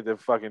Way, they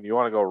fucking, you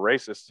want to go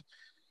racist.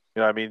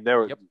 You know, I mean,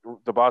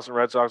 the Boston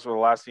Red Sox were the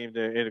last team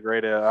to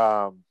integrate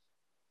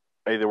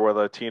either were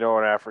Latino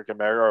and African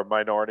American or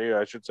minority,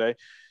 I should say.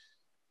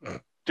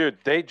 Dude,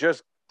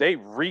 they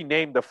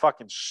renamed the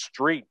fucking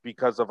street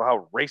because of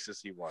how racist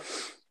he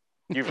was.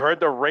 You've heard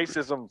the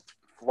racism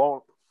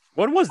flowing.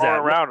 When was that?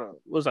 Around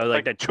was that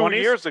like that 2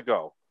 years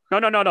ago?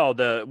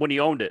 No. When he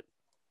owned it.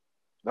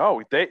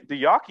 No, the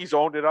Yankees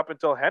owned it up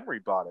until Henry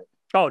bought it.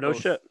 Oh, no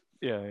shit.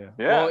 Yeah.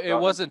 Yeah. Well, it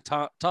wasn't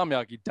Tom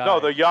Yaki died. No,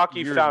 the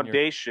Yaki years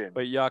Foundation.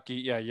 But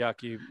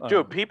Yaki.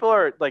 Dude, people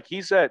are like,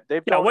 he said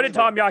they've. Yeah, when did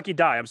Tom Yaki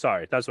die? I'm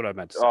sorry, that's what I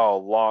meant to say. Oh,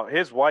 long.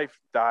 His wife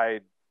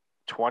died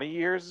 20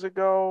 years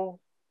ago.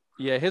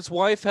 Yeah, his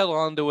wife held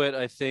on to it,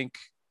 I think,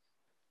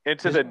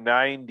 into the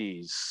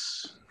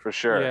 90s for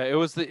sure. Yeah, it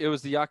was the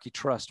Yaki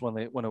Trust when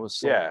it was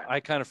sold. Yeah. I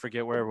kind of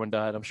forget where everyone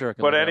died. I'm sure.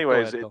 But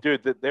anyways,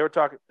 dude, they were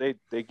talking.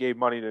 They gave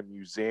money to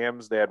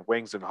museums. They had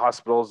wings in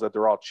hospitals that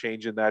they're all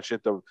changing that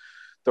shit. The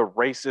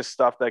racist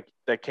stuff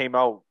that came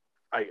out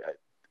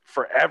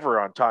forever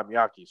on Tom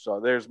Yaki. So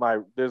there's my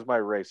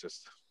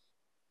racist.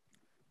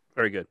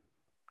 Very good.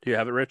 Do you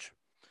have it, Rich?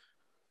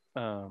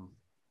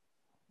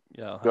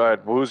 Yeah. Go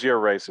ahead. Who's your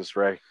racist,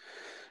 Ray?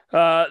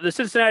 The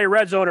Cincinnati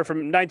Reds owner from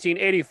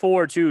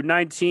 1984 to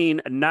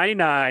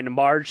 1999,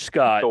 Marge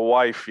Scott. The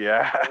wife,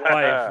 yeah.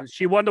 Wife.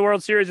 She won the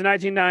World Series in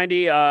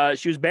 1990.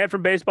 She was banned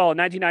from baseball in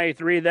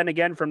 1993, then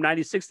again from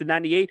 96 to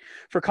 98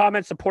 for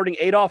comments supporting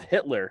Adolf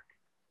Hitler.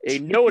 A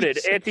noted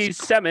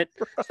anti-Semite.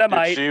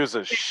 She was a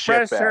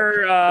expressed shitbag.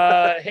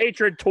 her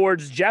hatred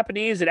towards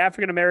Japanese and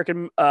African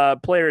American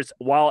players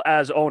while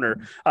as owner.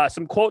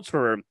 Some quotes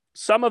from her.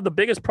 Some of the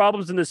biggest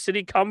problems in the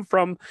city come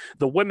from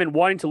the women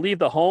wanting to leave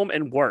the home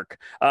and work.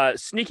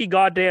 Sneaky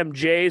goddamn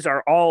Jays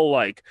are all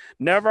like,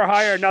 never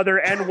hire another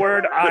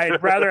N-word.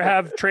 I'd rather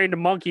have trained a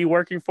monkey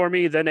working for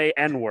me than a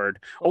N-word.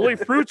 Only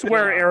fruits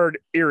wear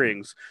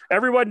earrings.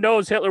 Everyone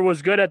knows Hitler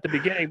was good at the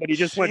beginning, but he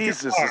just went too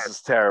far. This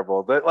is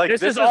terrible.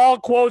 This is all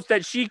quotes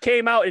that she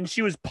came out and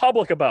she was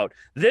public about.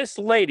 This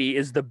lady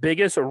is the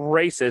biggest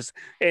racist.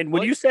 And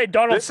when you say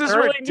Donald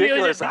Sterling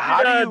needs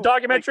a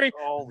documentary,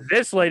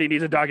 this lady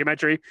needs a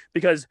documentary.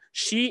 Because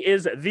she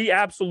is the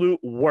absolute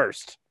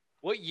worst.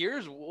 What year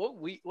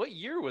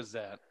was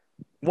that?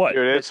 What?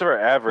 Dude, it's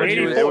forever.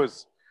 It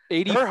was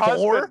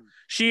 84.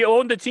 She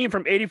owned the team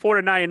from 84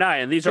 to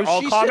 99, and these are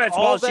all comments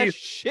while she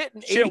shit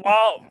in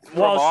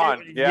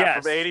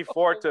from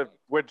 84 to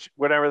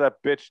whenever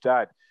that bitch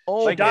died.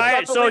 Oh, she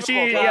died. So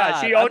she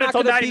owned it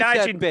till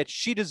 99.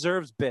 She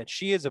deserves bitch.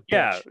 She is a bitch.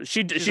 Yeah,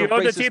 she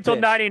owned the team till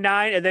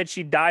 99, and then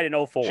she died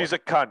in 04. She's a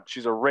cunt.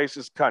 She's a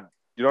racist cunt.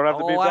 You don't have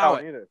to be that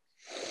one either.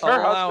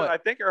 Her husband, I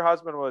think her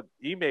husband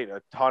he made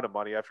a ton of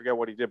money. I forget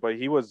what he did, but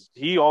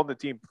he owned the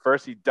team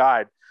first. He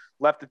died,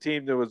 left the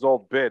team to his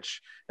old bitch,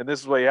 and this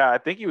is what. Yeah, I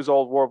think he was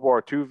old World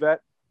War II vet.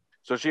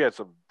 So she had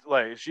some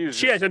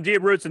had some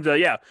deep roots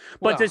into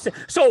But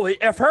so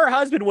if her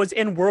husband was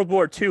in World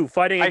War II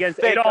fighting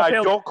against Adolf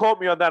Hitler, don't quote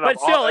me on that. But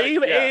still,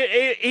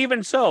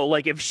 even so,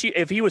 like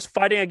if he was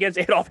fighting against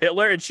Adolf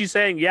Hitler and she's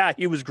saying, yeah,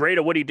 he was great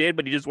at what he did,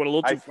 but he just went a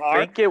little too far.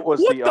 I think it was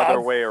the other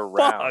way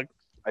around.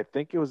 I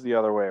think it was the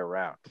other way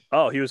around.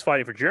 Oh, he was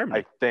fighting for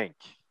Germany. I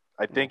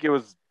think it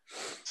was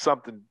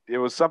something. It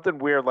was something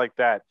weird like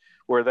that,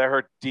 where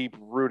her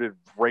deep-rooted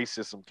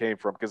racism came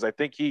from. Because I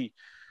think he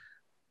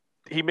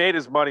made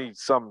his money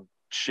some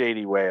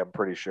shady way. I'm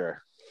pretty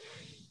sure.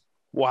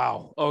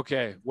 Wow.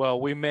 Okay. Well,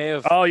 we may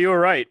have. Oh, you were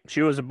right.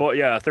 She was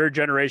a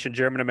third-generation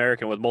German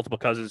American with multiple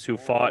cousins who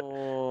fought.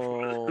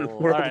 All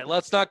right.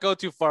 Let's not go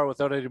too far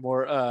without any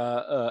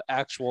more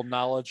actual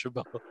knowledge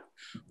about.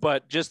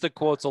 But just the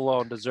quotes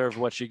alone deserve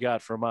what she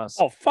got from us.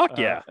 Oh, fuck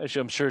yeah.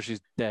 I'm sure she's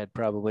dead,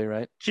 probably,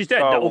 right? She's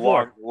dead.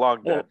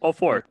 Long dead.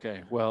 04.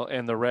 Okay. Well,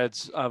 and the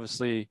Reds,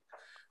 obviously.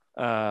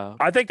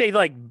 I think they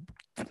like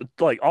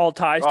all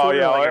ties to her.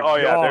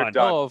 They're done.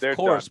 Oh, of they're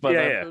course.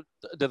 done.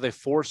 But did they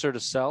force her to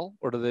sell?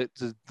 Or did they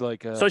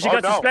like. So she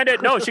got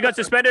suspended. No, she got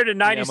suspended in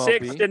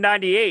 96 to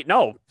 98.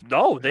 No,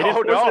 they didn't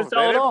force her to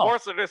sell at all.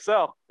 Force her to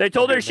sell. They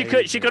told her she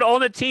could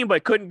own the team,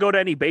 but couldn't go to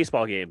any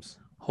baseball games.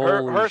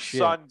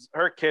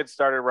 Her kids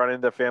started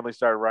running. The family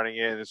started running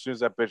it, and as soon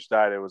as that bitch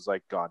died, it was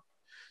like gone.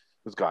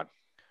 It was gone.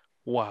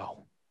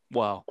 Wow.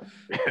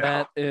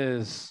 That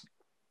is,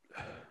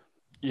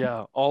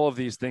 all of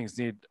these things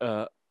need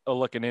a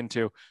looking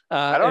into.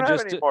 I don't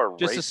have any more.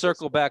 Just to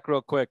circle back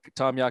real quick,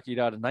 Tom Yaki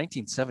died in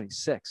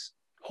 1976.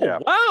 Oh,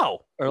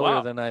 wow!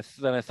 Earlier than I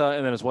thought,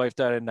 and then his wife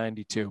died in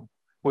 92,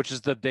 which is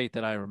the date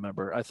that I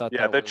remember. I thought.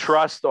 Yeah, the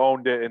trust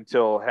owned it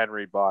until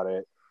Henry bought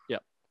it.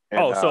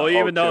 And, so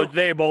even though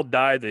they both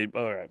died,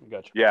 all right,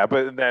 gotcha. Yeah,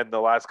 but then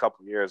the last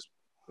couple of years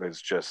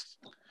was just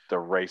the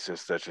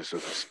racist that just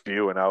was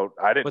spewing out.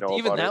 I didn't know. But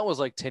even about that was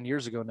like 10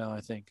 years ago now, I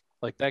think.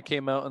 Like that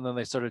came out, and then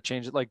they started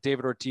changing, like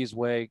David Ortiz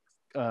way.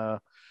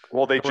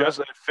 Well, they just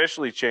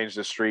officially changed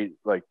the street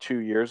like 2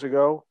 years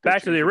ago.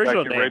 Back to the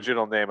original name.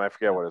 Original name. I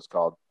forget what it's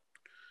called.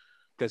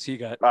 Because he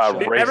got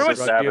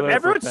racist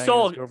everyone's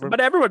still,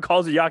 but everyone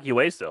calls it Yawkey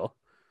Way still.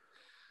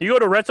 You go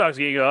to a Red Sox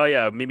game, you go, oh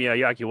yeah, meet me at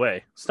Yawkey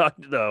Way. It's not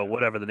the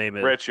whatever the name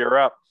is. Rich, you're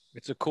up.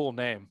 It's a cool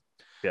name.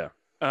 Yeah.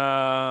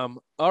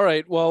 All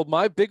right. Well,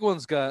 my big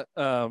ones got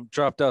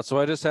dropped out, so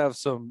I just have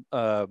some.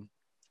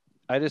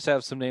 I just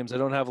have some names. I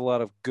don't have a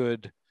lot of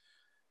good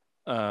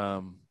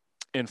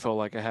info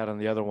like I had on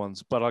the other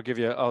ones, but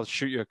I'll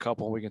shoot you a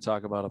couple. We can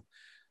talk about them.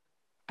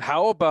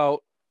 How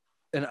about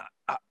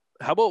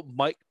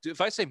Mike?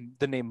 If I say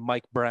the name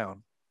Mike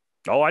Brown?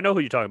 Oh, I know who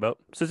you're talking about.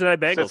 Cincinnati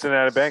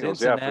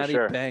Bengals. Yeah, for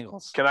sure.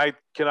 Bengals. Can I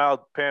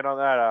pan on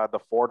that? The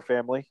Ford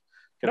family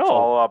can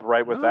follow up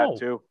right with that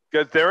too,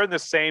 because they're in the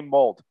same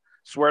mold.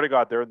 Swear to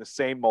God, they're in the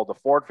same mold. The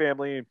Ford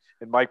family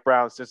and Mike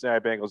Brown,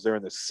 Cincinnati Bengals, they're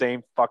in the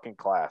same fucking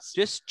class.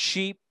 Just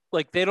cheap.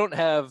 Like they don't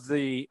have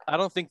I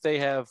don't think they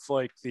have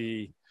like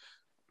the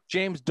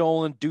James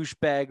Dolan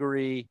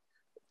douchebaggery,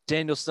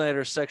 Daniel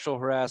Snyder sexual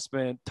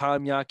harassment,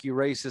 Tom Yaki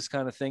racist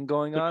kind of thing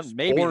going on.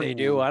 Maybe they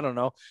do. I don't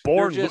know.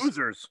 Born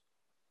losers.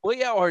 Well,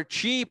 yeah, or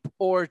cheap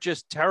or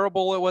just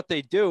terrible at what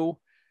they do.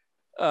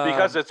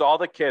 Because it's all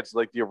the kids,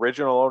 like the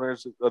original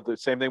owners. The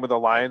same thing with the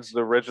Lions,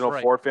 the original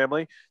Ford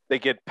family. They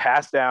get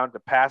passed down.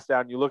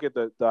 You look at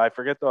the I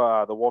forget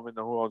the woman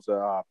who owns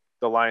the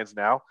Lions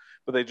now,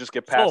 but they just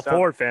get passed down.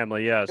 Ford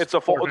family, yes. It's a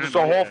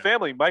whole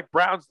family. Mike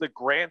Brown's the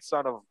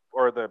grandson of,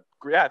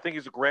 I think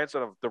he's the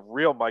grandson of the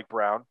real Mike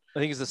Brown. I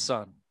think he's the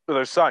son.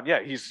 Their son,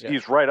 yeah,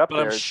 he's right up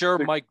there. But I'm sure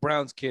Mike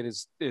Brown's kid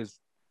is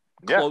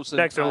close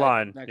next in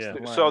line.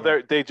 So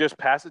they just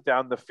pass it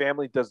down. The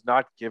family does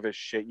not give a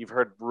shit. You've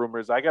heard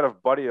rumors. I got a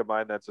buddy of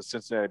mine that's a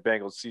Cincinnati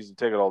Bengals season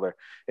ticket holder,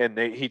 and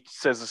he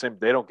says the same.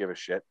 They don't give a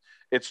shit.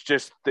 It's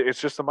just a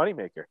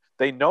moneymaker.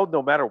 They know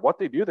no matter what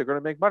they do, they're going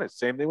to make money.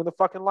 Same thing with the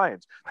fucking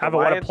Lions. Haven't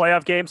won a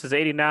playoff game since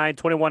 '89.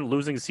 21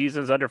 losing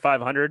seasons under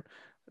 500.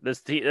 This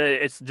team,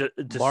 it's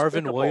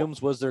Marvin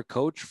Williams was their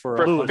coach for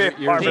 15 years.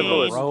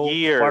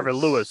 Marvin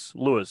Lewis.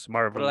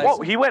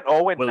 Well, he went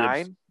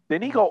 0-9.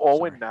 Didn't he go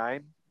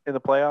 0-9 in the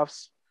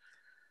playoffs?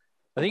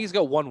 I think he's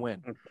got one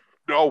win.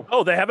 No.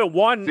 Oh, they haven't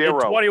won in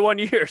 21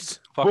 years.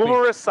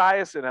 Boomer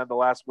Esiason had the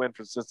last win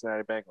for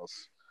Cincinnati Bengals.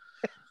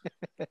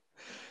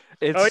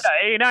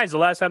 89 is the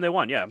last time they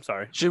won. Yeah, I'm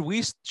sorry. Should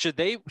we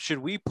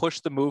push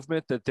the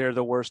movement that they're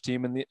the worst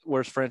team in the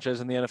worst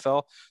franchise in the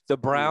NFL? The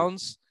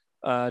Browns,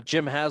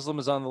 Jim Haslam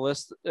is on the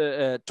list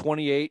at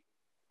 28,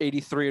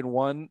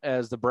 83-1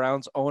 as the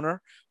Browns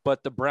owner,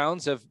 but the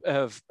Browns have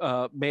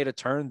made a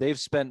turn. They've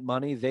spent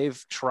money.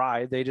 They've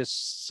tried. They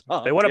just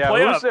suck. They want to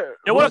play up.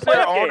 They want to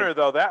play owner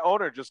though. That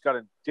owner just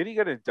did he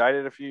get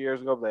indicted a few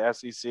years ago by the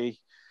SEC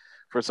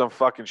for some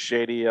fucking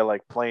shady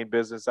like plane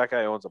business? That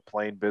guy owns a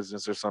plane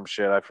business or some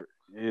shit. I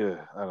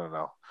don't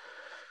know.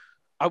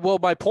 Well,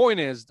 my point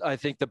is, I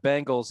think they've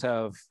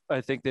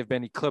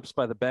been eclipsed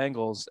by the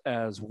Bengals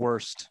as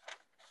worst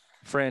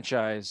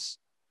franchise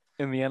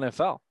in the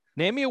NFL.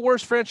 Name me a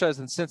worse franchise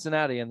than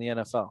Cincinnati in the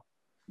NFL.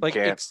 Like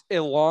it's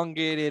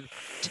elongated,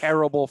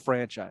 terrible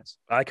franchise.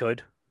 I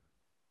could.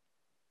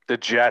 The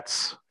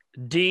Jets.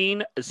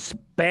 Dean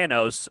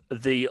Spanos,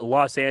 the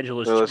Los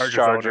Angeles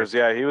Chargers.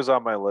 Yeah, he was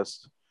on my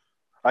list.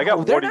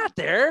 They're not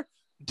there.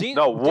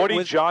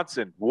 Woody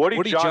Johnson.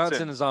 Woody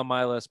Johnson is on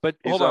my list. But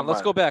hold on,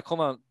 let's go back.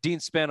 Hold on. Dean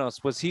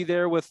Spanos, was he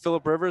there with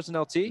Phillip Rivers and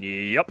LT?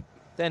 Yep.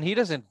 Then he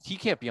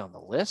can't be on the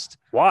list.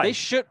 Why? They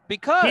should,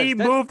 because he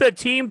moved the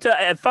team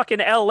to fucking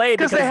LA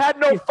because they had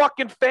no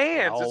fucking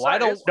fans.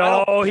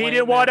 He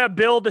didn't want to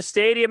build a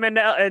stadium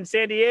in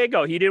San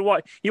Diego. He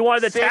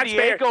wanted the San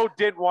taxpayer. Diego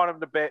didn't want him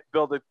to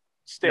build a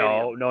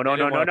stadium.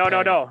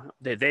 No.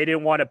 They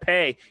didn't want to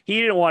pay.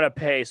 He didn't want to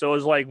pay. So it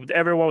was like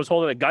everyone was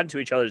holding a gun to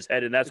each other's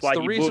head, and that's why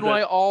the reason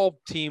why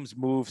all teams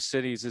move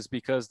cities is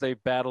because they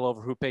battle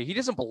over who pay. He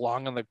doesn't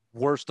belong on the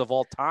worst of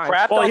all time.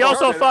 Well,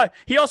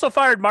 he also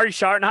fired Marty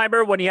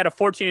Schottenheimer when he had a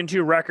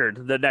 14-2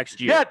 record the next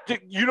year. Yeah,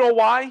 you know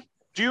why?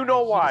 Do you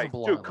know why?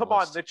 Dude, come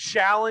on. The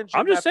challenge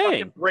I'm just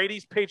saying.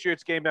 Brady's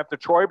Patriots game after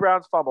Troy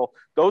Brown's fumble,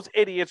 those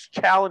idiots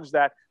challenged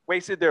that,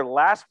 wasted their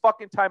last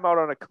fucking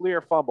timeout on a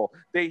clear fumble.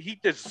 He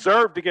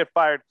deserved to get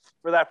fired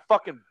for that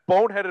fucking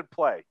boneheaded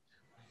play.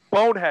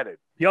 Boneheaded.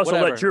 He also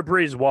let Drew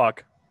Brees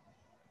walk.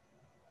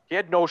 He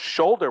had no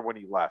shoulder when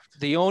he left.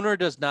 The owner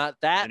does not.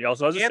 And he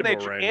also has a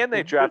ring. And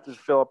they drafted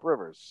Phillip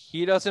Rivers.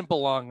 He doesn't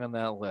belong on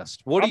that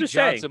list. Woody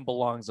Johnson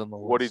belongs on the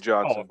list. Woody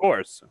Johnson. Oh, of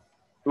course.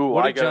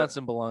 Woody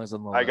Johnson belongs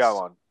on the list. I got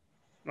one.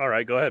 All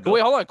right, go ahead.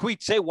 Wait, hold on. Can we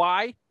say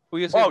why?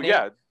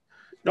 Yeah.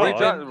 We're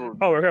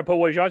going to put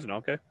Woody Johnson.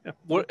 Okay. Yeah.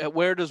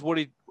 Where does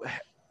Woody?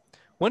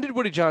 When did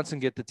Woody Johnson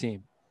get the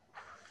team?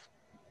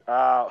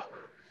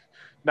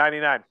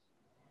 99.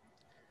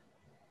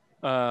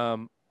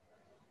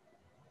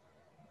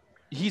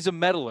 He's a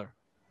meddler.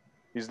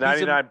 He's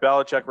 99.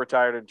 Belichick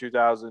retired in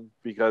 2000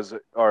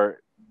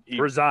 he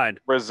resigned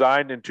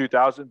in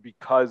 2000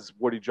 because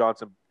Woody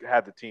Johnson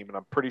had the team, and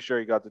I'm pretty sure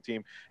he got the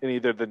team in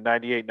either the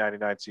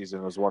 98-99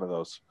 season. It was one of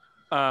those.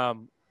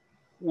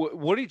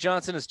 Woody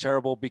Johnson is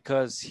terrible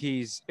because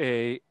he's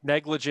a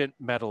negligent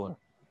meddler.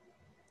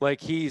 Like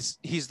he's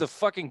the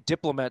fucking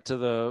diplomat to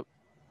the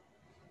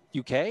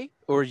UK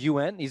or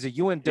UN. He's a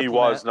UN diplomat. He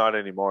was not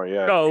anymore.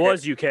 Yeah. No, it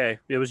was UK.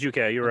 It was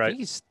UK. You're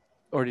right.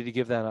 Or did he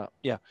give that up?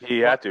 Yeah. He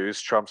had to.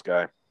 He's Trump's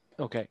guy.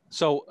 Okay.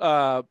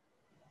 So,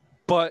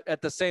 but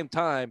at the same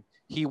time,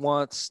 he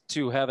wants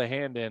to have a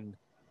hand in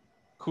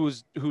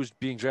who's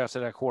being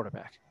drafted at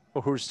quarterback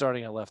or who's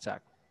starting at left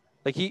tackle.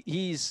 Like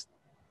he's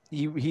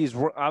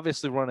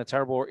obviously run a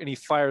terrible, and he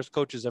fires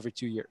coaches every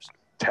 2 years.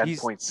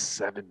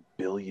 $10.7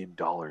 billion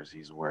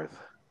he's worth.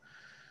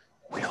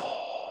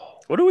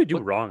 What do we do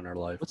wrong in our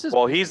life?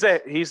 Well, he's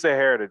the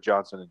heir to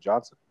Johnson &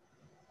 Johnson.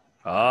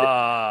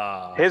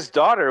 Ah. His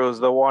daughter was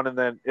the one, and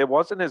then it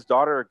wasn't his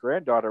daughter or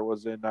granddaughter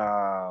was in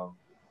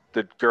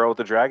the girl with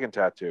the dragon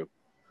tattoo.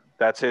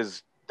 That's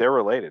his. They're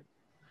related.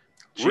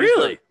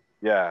 Really?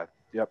 Yeah.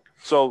 Yep.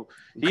 So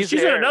she's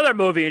in another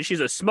movie, and she's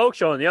a smoke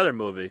show in the other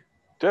movie.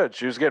 Dude,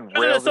 she was getting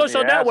railed in the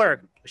Social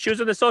Network. She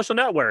was in the Social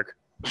Network.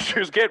 She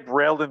was getting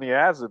railed in the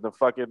ass in the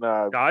fucking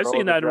I've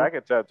seen that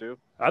dragon tattoo.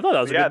 I thought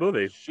that was a good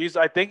movie.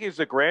 I think he's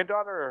a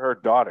granddaughter or her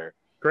daughter.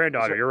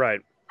 Granddaughter, you're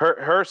right.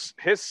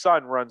 His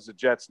son runs the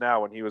Jets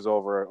now. When he was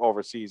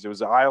overseas, it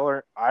was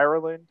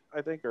Ireland,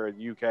 I think, or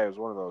the UK. It was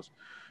one of those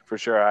for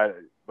sure.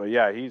 But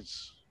yeah,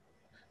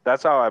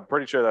 I'm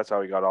pretty sure that's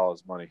how he got all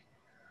his money.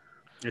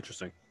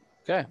 Interesting.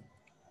 Okay.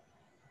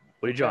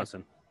 Woody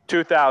Johnson.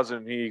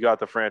 2000, he got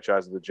the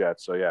franchise of the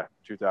Jets. So yeah,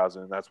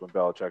 2000, and that's when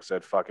Belichick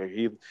said, "Fuck it."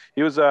 He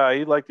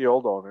liked the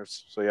old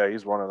owners. So yeah,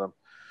 he's one of them.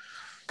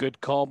 Good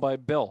call by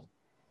Bill.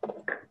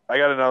 I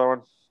got another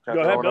one. Go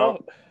ahead,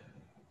 Bill.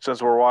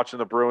 Since we're watching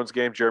the Bruins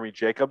game, Jeremy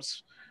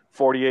Jacobs,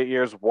 48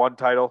 years, one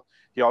title.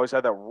 He always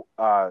had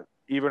that.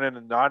 Even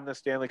in the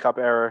Stanley Cup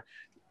era,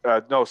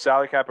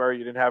 salary cap era,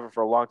 you didn't have it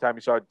for a long time.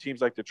 You saw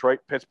teams like Detroit,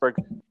 Pittsburgh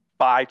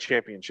buy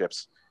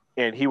championships,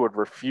 and he would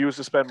refuse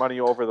to spend money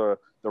over the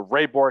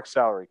Ray Bourque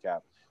salary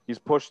cap. He's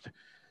pushed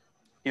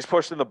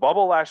in the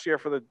bubble last year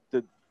for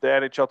the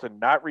NHL to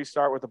not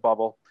restart with the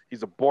bubble.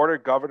 He's a board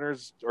of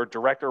governors or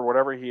director or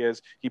whatever he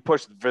is. He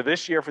pushed for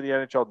this year for the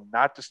NHL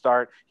not to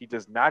start. He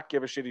does not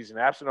give a shit. He's an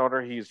absent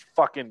owner. He's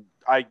fucking.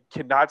 I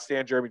cannot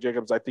stand Jeremy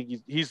Jacobs. I think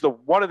he's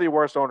one of the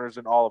worst owners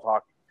in all of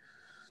hockey.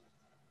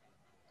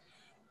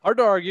 Hard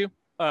to argue.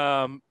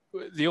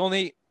 The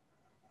only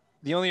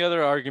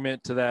other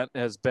argument to that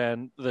has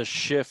been the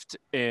shift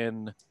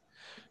in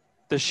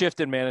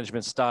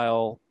management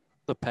style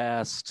the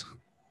past.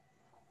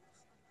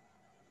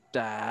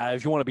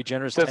 If you want to be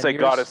generous, since they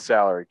got a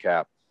salary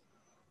cap.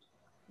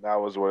 That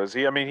was what is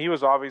he? I mean, he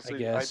was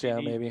obviously. I guess,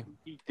 maybe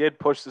he did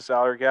push the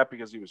salary cap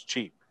because he was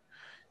cheap.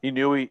 He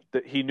knew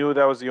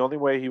that was the only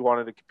way he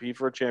wanted to compete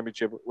for a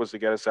championship was to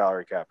get a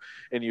salary cap.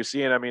 And you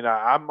see it. I mean,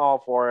 I'm all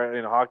for it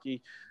in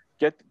hockey.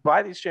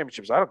 Buy these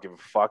championships. I don't give a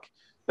fuck.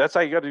 That's how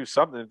you got to do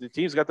something. If the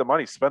team's got the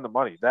money, spend the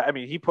money.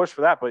 He pushed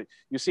for that, but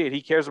you see it.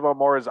 He cares about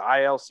more his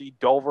ILC,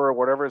 Dover, or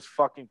whatever his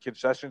fucking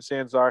concession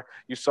stands are.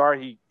 You saw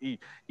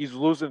he's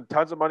losing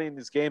tons of money in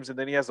these games, and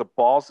then he has the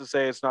balls to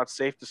say it's not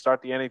safe to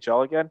start the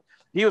NHL again.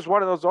 He was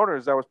one of those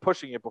owners that was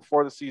pushing it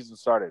before the season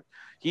started.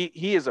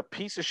 He is a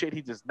piece of shit.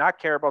 He does not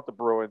care about the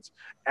Bruins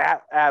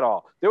at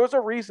all. There was a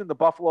reason the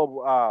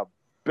Buffalo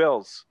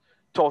Bills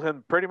told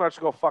him pretty much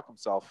to go fuck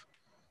himself.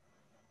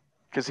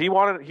 Because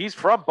he's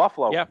from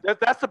Buffalo. Yeah.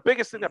 That's the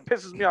biggest thing that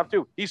pisses me off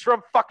too. He's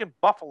from fucking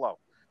Buffalo.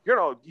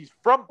 He's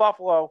from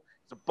Buffalo.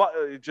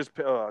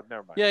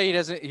 Never mind. Yeah, he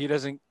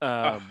doesn't.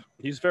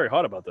 He's very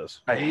hot about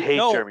this. I hate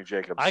Jeremy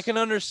Jacobs. I can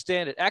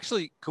understand it.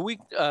 Actually, can we?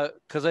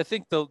 Because I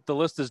think the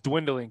list is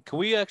dwindling. Can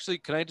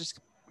I just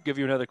give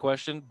you another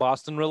question,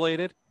 Boston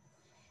related?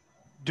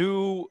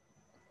 Do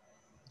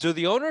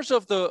the owners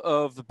of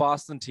the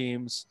Boston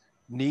teams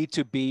need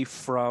to be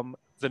from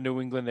the New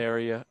England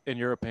area, in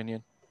your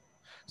opinion?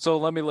 So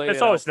let me lay it out.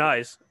 It's always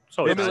nice.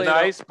 It's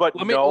nice, but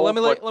let me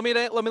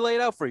lay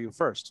it out for you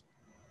first.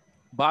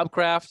 Bob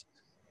Kraft.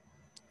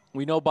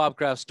 We know Bob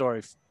Kraft's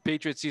story.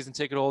 Patriots season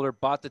ticket holder,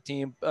 bought the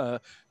team.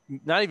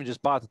 Not even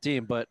just bought the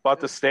team, but bought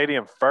the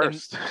stadium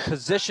first.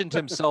 Positioned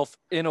himself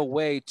in a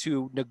way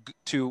to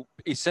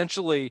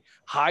essentially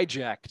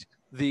hijacked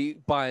the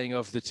buying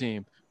of the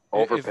team.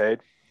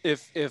 Overpaid.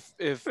 If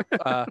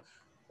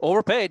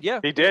overpaid, yeah.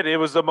 He did. It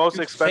was the most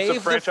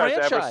expensive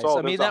franchise ever sold.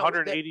 I mean, it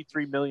was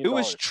 $183 million. It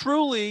was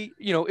truly,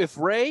 if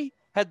Ray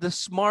had the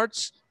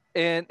smarts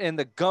and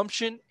the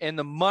gumption and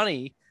the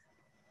money,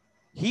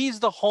 he's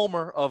the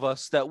homer of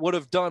us that would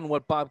have done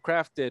what Bob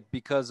Kraft did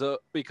because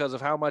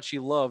of how much he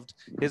loved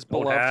his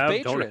beloved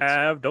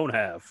Patriots. Don't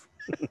have.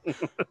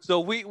 So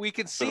we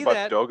can see about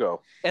that.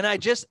 Dogo. And I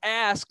just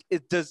ask,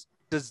 does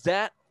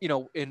that,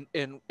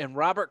 in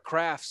Robert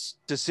Kraft's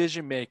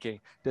decision making,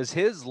 does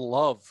his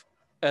love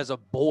as a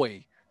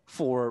boy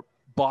for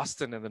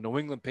Boston and the New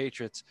England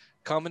Patriots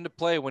come into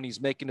play when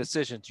he's making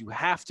decisions? You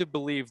have to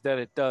believe that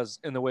it does,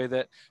 in the way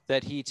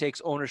that he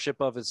takes ownership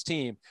of his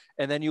team.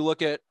 And then you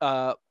look at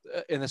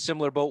in a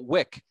similar boat,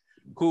 Wick,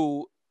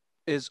 who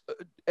is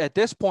at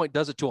this point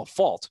does it to a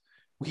fault.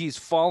 He's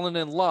fallen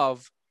in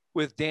love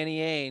with Danny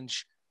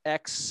Ainge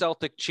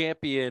ex-Celtic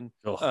champion,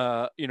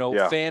 Ugh.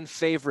 fan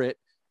favorite,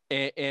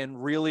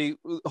 and really,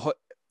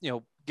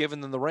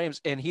 giving them the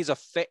reins. And he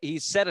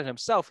said it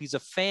himself. He's a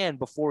fan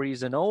before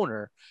he's an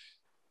owner.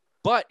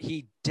 But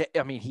he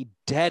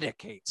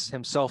dedicates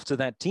himself to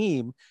that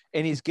team,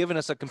 and he's given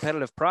us a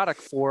competitive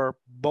product for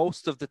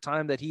most of the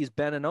time that he's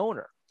been an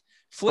owner.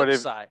 Flip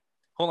side,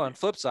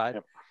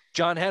 Yep.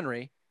 John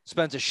Henry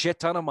spends a shit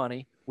ton of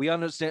money. We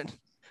understand.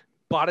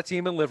 Bought a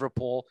team in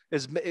Liverpool,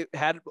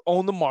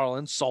 owned the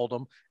Marlins, sold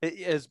them,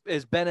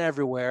 has been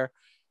everywhere,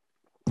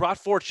 brought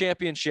 4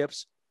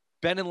 championships,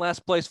 been in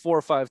last place 4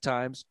 or 5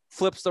 times,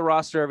 flips the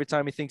roster every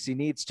time he thinks he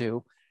needs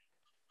to.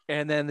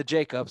 And then the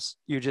Jacobs,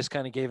 you just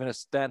kind of gave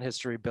us that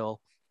history,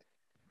 Bill.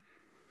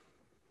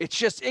 It's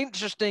just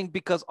interesting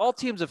because all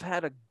teams have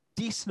had a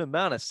decent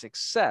amount of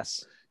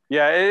success.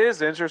 Yeah, it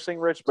is interesting,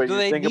 Rich. But do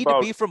they need to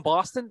be from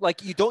Boston?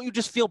 Like, don't you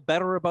just feel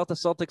better about the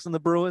Celtics and the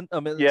Bruins?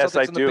 Yes, Celtics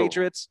I and do. The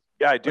Patriots.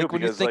 Yeah, I do. Like,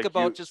 when you think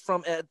about just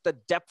from at the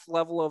depth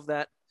level of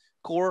that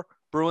core,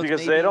 Bruins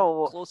because maybe they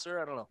don't closer.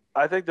 I don't know.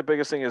 I think the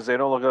biggest thing is they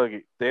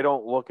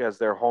don't look as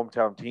their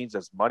hometown teams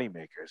as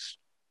moneymakers.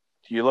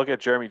 You look at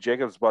Jeremy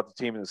Jacobs bought the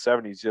team in the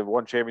 70s. He had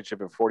 1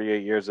 championship in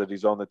 48 years that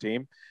he's owned the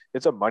team.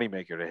 It's a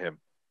moneymaker to him.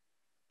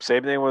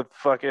 Same thing with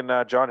fucking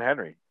John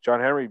Henry. John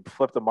Henry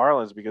flipped the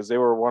Marlins because they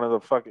were one of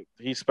the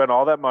he spent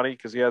all that money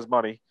because he has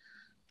money,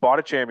 bought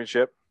a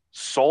championship,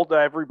 sold to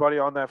everybody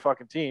on that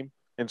fucking team,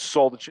 and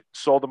sold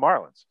the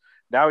Marlins.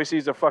 Now he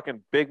sees a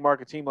fucking big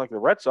market team like the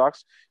Red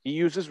Sox. He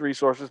uses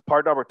resources,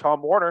 partnered up with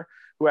Tom Warner,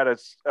 who had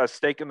a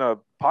stake in the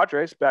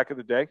Padres back in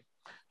the day.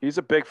 He's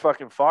a big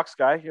fucking Fox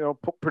guy,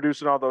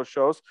 producing all those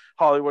shows,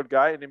 Hollywood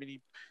guy. And I mean,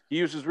 he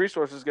uses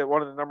resources to get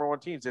one of the number 1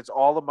 teams. It's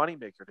all a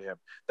moneymaker to him.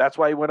 That's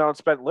why he went out and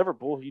spent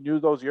Liverpool. He knew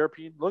those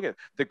European. Look at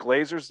the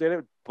Glazers did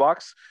it.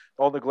 Bucks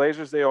own the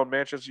Glazers. They own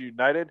Manchester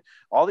United.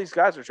 All these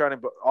guys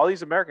are all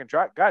these American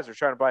guys are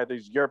trying to buy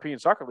these European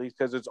soccer leagues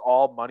because it's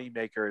all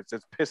moneymaker. It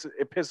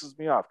pisses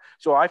me off.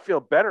 So I feel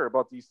better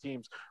about these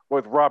teams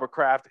with Robert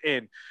Kraft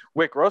and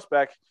Wick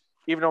Rosbeck,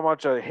 even though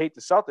I hate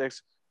the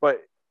Celtics,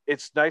 but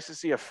it's nice to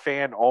see a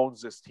fan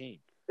owns this team.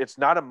 It's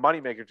not a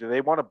moneymaker. Do they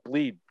want to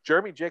bleed?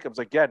 Jeremy Jacobs,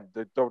 again,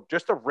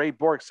 just the Ray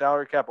Borg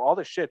salary cap, all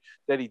the shit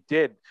that he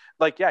did.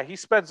 Like, yeah, he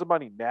spends the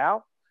money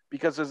now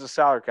because there's a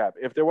salary cap.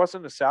 If there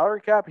wasn't a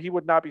salary cap, he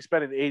would not be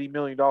spending $80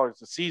 million a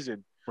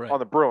season on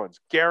the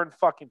Bruins.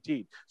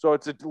 Guaranteed. So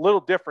it's a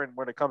little different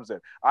when it comes in.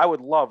 I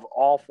would love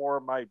all 4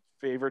 of my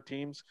favorite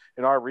teams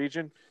in our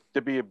region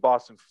to be a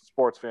Boston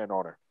sports fan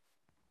owner.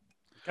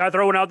 Can I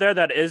throw one out there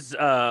that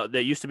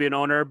used to be an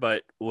owner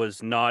but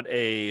was not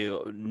a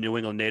New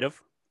England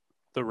native?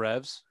 The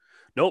Revs?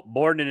 Nope,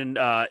 born in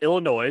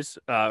Illinois.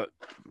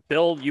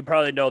 Bill, you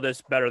probably know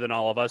this better than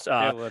all of us.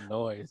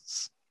 Illinois.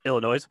 He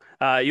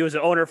was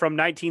an owner from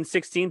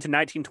 1916 to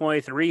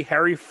 1923,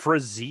 Harry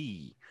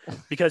Frazee,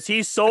 because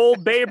he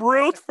sold Babe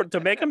Ruth to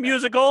make a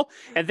musical,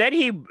 and then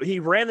he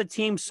ran the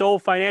team so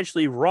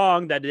financially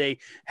wrong that they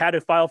had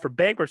to file for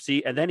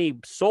bankruptcy, and then he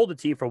sold the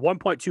team for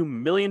 $1.2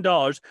 million,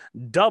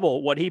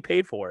 double what he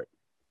paid for it.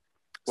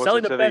 Was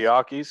it to the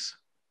Yankees?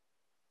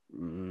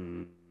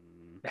 It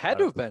had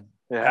to have been.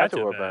 It had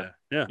to have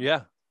been.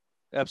 Yeah,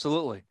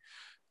 absolutely.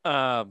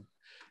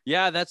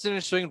 Yeah, that's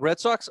interesting. Red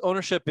Sox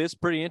ownership is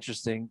pretty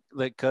interesting,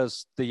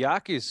 because the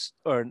Yankees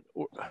where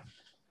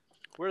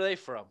are they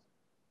from?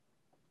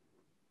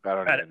 I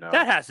don't even know.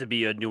 That has to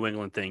be a New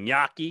England thing.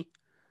 Yaki.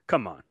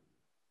 Come on.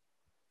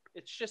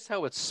 It's just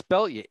how it's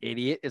spelled, you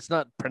idiot. It's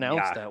not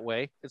pronounced that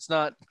way. It's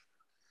not.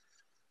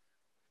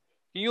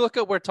 Can you look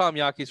at where Tom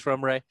Yaki's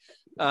from, Ray?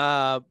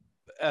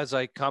 As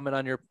I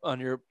comment on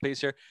your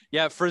piece here.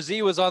 Yeah,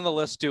 Frazee was on the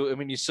list too. I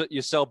mean,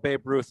 you sell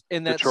Babe Ruth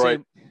in that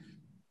Detroit.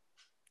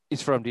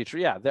 He's from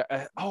Detroit.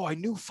 Yeah. I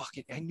knew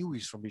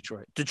he's from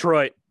Detroit.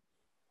 Detroit.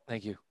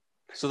 Thank you.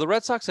 So the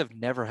Red Sox have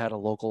never had a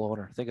local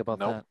owner. Think about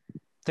that.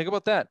 Think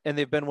about that. And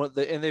they've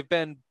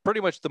been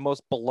pretty much the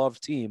most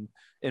beloved team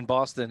in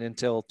Boston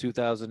until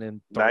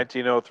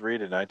 1903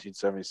 to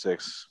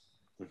 1976.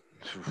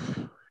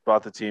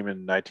 Bought the team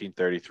in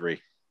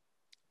 1933.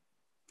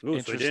 Ooh,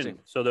 interesting.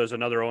 So there's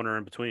another owner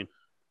in between.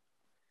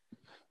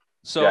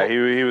 So yeah,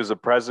 he was a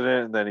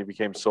president, and then he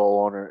became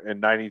sole owner in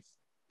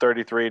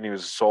 1933, and he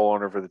was sole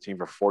owner for the team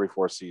for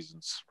 44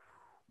 seasons.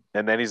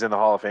 And then he's in the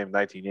Hall of Fame in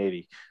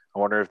 1980. I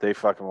wonder if they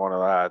fucking want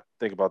to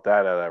think about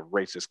that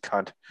racist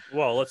cunt.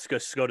 Well, let's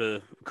just go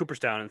to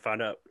Cooperstown and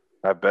find out.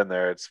 I've been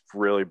there. It's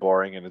really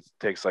boring, and it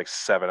takes like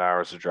 7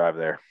 hours to drive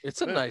there.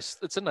 It's a nice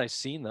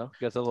scene though.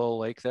 You got the little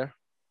lake there.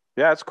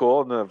 Yeah, it's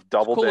cool. And the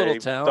Doubleday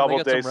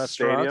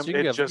Stadium.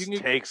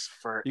 Takes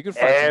forever. You can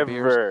find some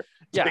beers.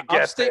 Yeah,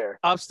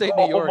 upstate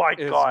New York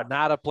is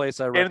not a place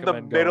I recommend. In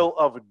the middle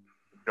of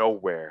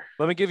nowhere.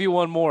 Let me give you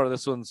one more.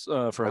 This one's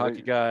for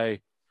hockey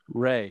guy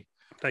Ray.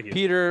 Thank you.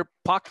 Peter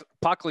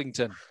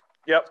Pocklington.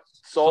 Yep.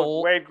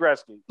 Sold Wayne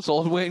Gretzky.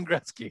 Sold Wayne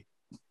Gretzky.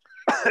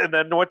 And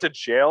then went to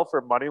jail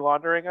for money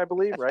laundering, I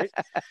believe, right?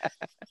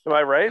 Am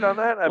I right on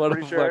that? I'm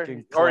pretty sure.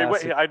 Or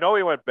I know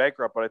he went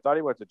bankrupt, but I thought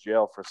he went to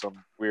jail for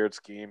some weird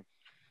scheme.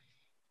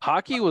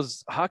 Hockey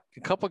was a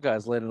couple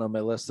guys landed on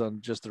my list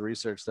on just the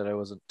research that I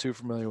wasn't too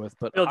familiar with.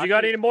 But Bill, do you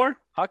got any more?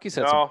 Hockey's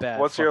had some No. bad.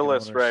 What's your fucking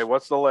list, owners. Ray?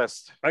 What's the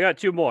list? I got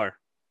two more.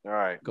 All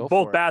right. Go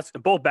both for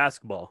it. both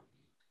basketball.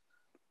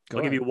 Go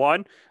I'll give ahead. you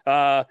one.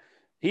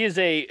 He has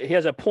a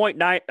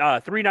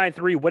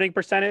 .393 winning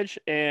percentage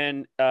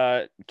and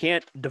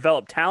can't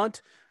develop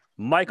talent.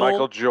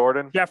 Michael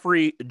Jordan.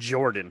 Jeffrey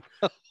Jordan,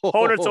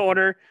 owner to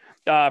owner,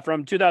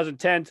 from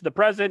 2010 to the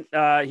present.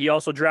 He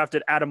also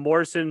drafted Adam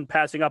Morrison,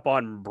 passing up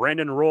on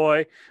Brandon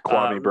Roy,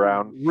 Kwame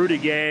Brown. Rudy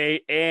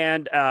Gay,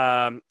 and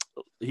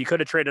he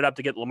could have traded up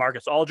to get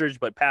LaMarcus Aldridge,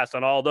 but passed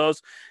on all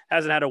those.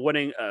 Hasn't had a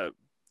winning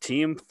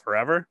team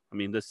forever. I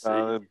mean, this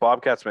The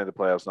Bobcats made the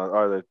playoffs,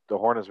 or the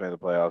Hornets made the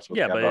playoffs. With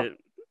yeah, Kemba.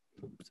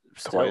 but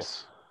still.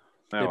 Twice.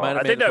 They Oh, might have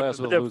I made think the playoffs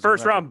with a the losing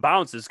first record. round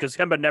bounces because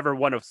Kemba never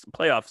won a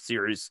playoff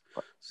series.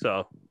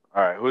 So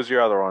All right. Who's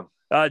your other one?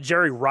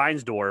 Jerry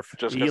Reinsdorf,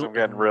 Just because I'm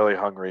getting really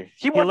hungry.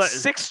 He won let-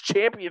 6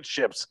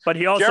 championships. but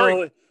he also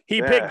Jerry- he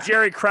Yeah. picked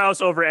Jerry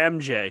Krause over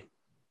MJ.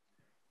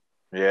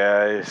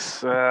 Yeah,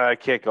 I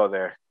can't go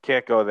there.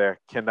 Can't go there.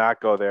 Cannot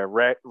go there.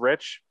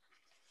 Rich,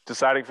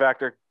 deciding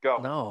factor. Go.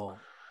 No.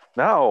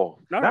 No.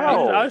 All right,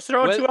 I was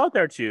throwing Well, two out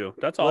there to you.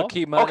 That's all. Look,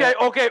 he might Okay. have-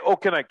 Okay. Oh,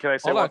 can I say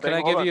Hold one on. thing? Can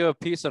I Hold give on. you a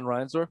piece on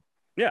Reinsdorf?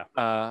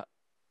 Yeah.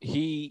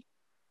 He.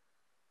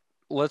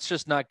 Let's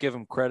just not give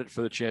him credit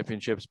for the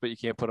championships, but you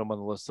can't put him on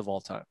the list of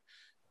all time.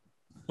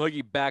 Like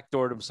he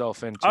backdoored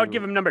himself into. I would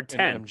give him number into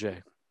 10.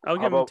 MJ. I'll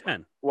How give him about-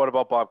 10. What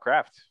about Bob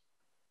Kraft?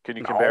 Can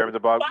you No. compare him to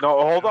Bob?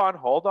 No,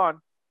 hold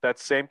on. That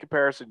same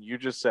comparison you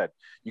just said.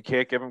 You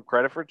can't give him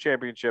credit for a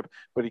championship,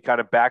 but he kind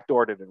of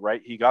backdoored it,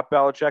 right? He got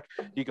Belichick.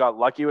 He got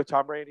lucky with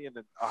Tom Brady and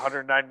then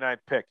 199th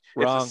pick.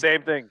 It's Wrong. the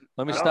same thing.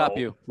 Let me No. stop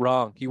you.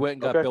 Wrong. He went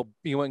and got Okay. Bill.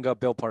 He went and got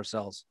Bill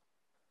Parcells.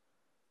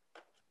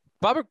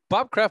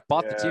 Bob Kraft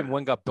bought the Yeah. team and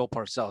went and got Bill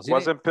Parcells. He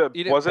Wasn't didn't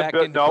back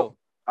Bill? into No, Bill.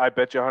 I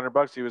bet you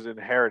 $100 he was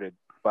inherited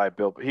by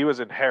Bill. He was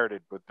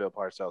inherited with Bill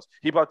Parcells.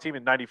 He bought the team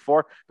in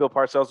 '94. Bill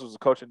Parcells was the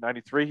coach in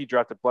 '93. He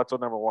drafted Bledsoe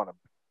number 1 in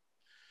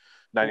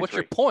 '93. What's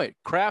your point?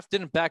 Kraft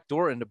didn't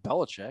backdoor into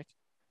Belichick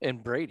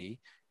and Brady.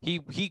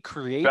 He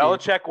created.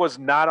 Belichick was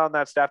not on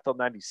that staff till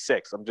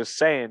 '96. I'm just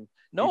saying.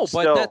 No, he'd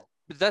but still-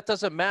 that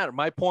doesn't matter.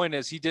 My point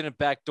is he didn't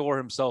backdoor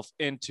himself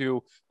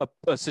into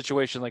a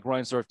situation like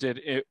Reinsdorf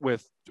did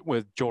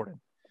with Jordan,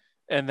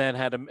 and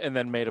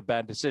then made a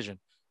bad decision.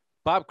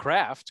 Bob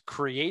Kraft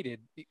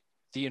created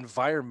the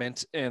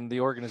environment and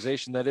the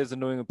organization that is the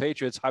New England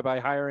Patriots by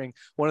hiring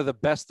one of the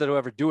best that will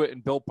ever do it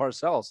in Bill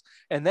Parcells,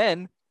 and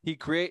then he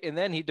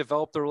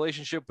developed a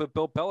relationship with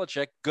Bill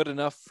Belichick good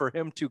enough for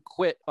him to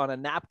quit on a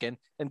napkin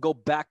and go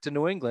back to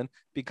New England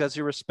because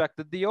he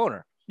respected the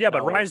owner. Yeah, but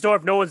No.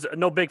 Reinsdorf,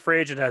 no big free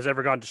agent has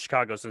ever gone to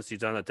Chicago since he's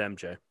done that to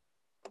MJ.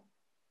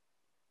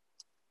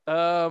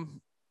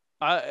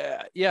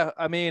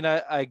 I mean,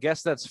 I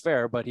guess that's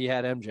fair, but he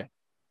had MJ.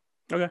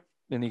 Okay.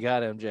 And he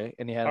got MJ,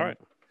 and he had All him. right.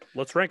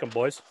 Let's rank them,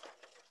 boys.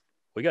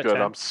 We got Good.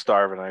 10. I'm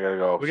starving. I gotta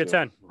go. We got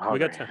soon. 10. I'm We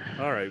got hungry. 10.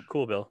 All right,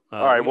 cool, Bill.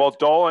 All right. we Well, got-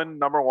 Dolan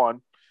number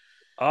 1.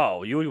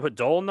 Oh, you would put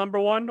Dolan number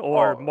 1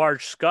 or Oh.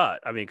 Marge Scott?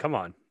 I mean, come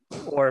on.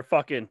 Or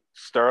fucking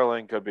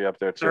Sterling could be up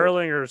there too.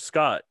 Sterling or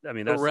Scott. I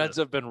mean, The that's Reds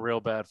have been real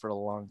bad for a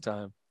long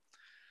time.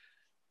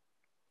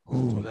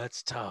 Ooh,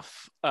 that's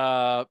tough.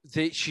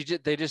 They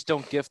just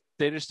don't get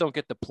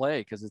to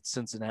play because it's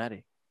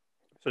Cincinnati.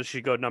 So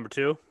she go number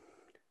 2.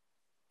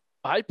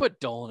 I'd put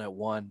Dolan at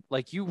 1.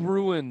 Like you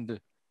ruined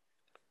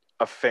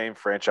A famed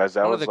franchise.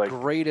 That one of was the like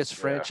greatest yeah.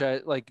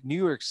 franchise, like New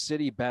York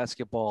City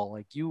basketball.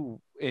 Like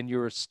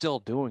you're still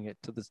doing it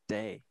to this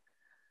day.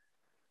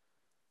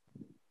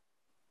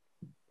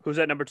 Who's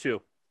at number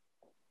 2?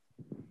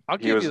 I'll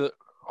He give was- you the.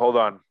 Hold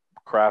on.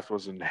 Kraft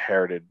was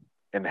inherited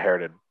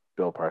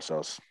Bill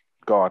Parcells.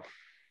 Go on.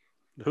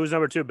 Who's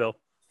number 2, Bill?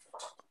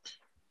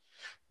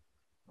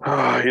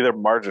 Either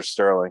Marge or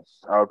Sterling.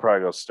 I would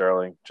probably go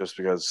Sterling just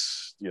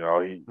because he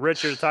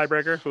Rich, you're the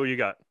tiebreaker. Who you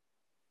got?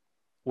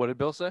 What did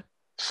Bill say?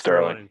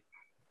 Sterling.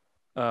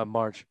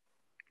 Marge.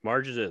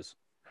 Marge's is.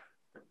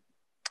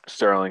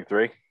 Sterling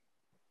 3.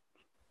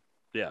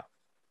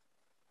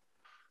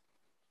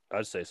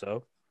 I'd say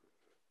so.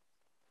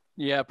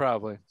 Yeah,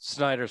 probably.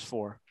 Snyder's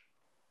 4.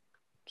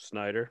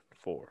 Snyder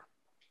 4.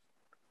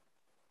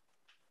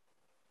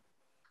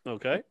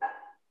 Okay.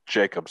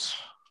 Jacobs.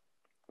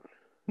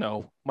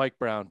 No, Mike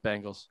Brown,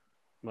 Bengals.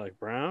 Mike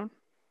Brown.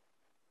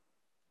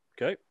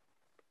 Okay.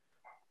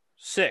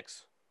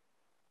 6.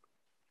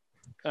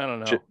 I don't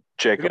know.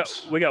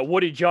 Jacobs. We got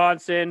Woody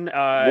Johnson.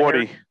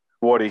 Woody.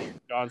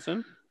 Eric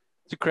Johnson.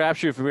 It's a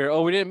crapshoot from here.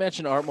 Oh, we didn't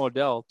mention Art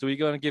Modell. Do we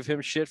going to give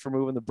him shit for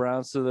moving the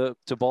Browns to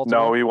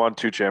Baltimore? No, he won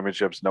 2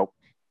 championships. Nope.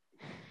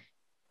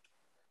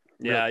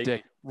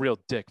 Real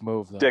dick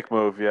move though. Dick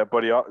move. Yeah,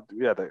 but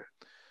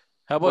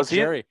How about Was he-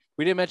 Jerry?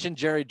 We didn't mention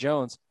Jerry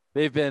Jones.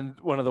 They've been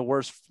one of the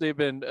worst. They've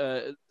been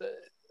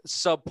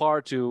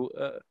subpar to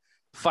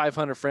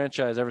 500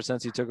 franchise ever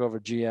since he took over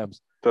GMs.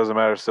 doesn't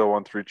matter. Still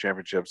won 3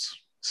 championships.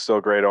 Still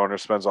a great owner.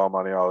 Spends all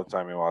money all the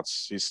time he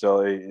wants. He's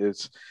still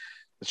it's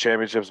the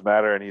championships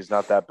matter, and he's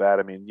not that bad.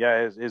 I mean,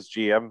 yeah, his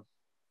GM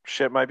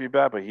shit might be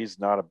bad, but he's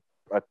not a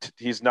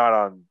he's not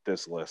on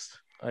this list.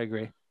 I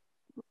agree.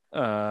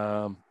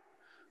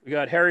 We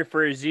got Harry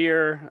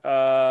Frazier,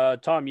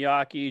 Tom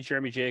Yaki,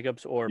 Jeremy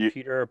Jacobs, or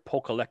Peter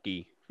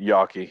Pokolecki.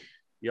 Yaki.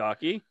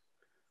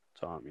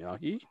 Tom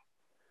Yaki.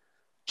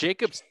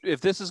 Jacobs,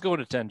 if this is going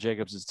to 10,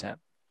 Jacobs is 10.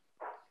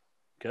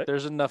 Okay.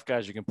 There's enough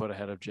guys you can put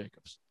ahead of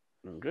Jacobs.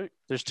 Okay.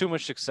 There's too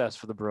much success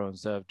for the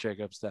Bruins to have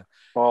Jacobs 10.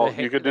 Well,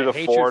 you could do the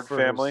Ford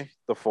family.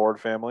 The Ford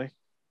family.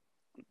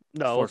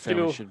 No, Ford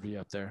family should be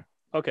up there.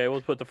 Okay,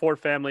 we'll put the Ford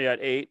family at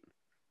 8.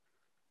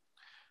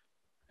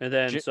 And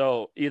then,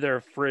 so either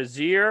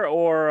Frazier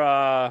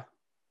or...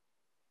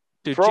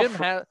 Dude,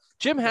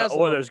 Jim has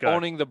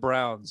owning the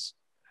Browns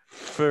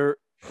for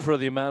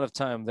the amount of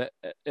time that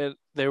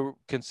they were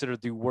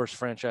considered the worst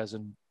franchise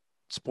in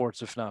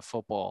sports, if not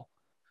football.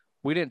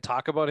 We didn't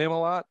talk about him a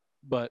lot,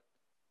 but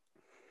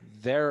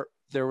there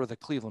were the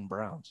Cleveland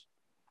Browns.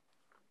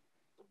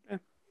 Yeah.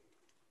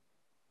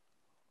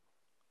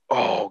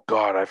 Oh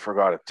God, I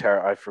forgot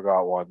I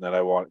forgot one that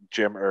I want.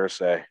 Jim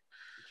Irsay.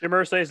 Jim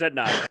Irsay's at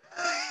 9.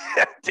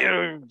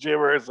 Dude, Jim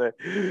Irsay.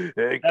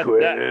 Hey,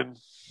 Quinn.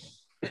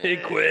 Hey,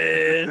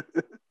 Quinn.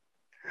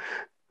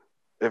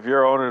 If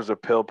your owner's a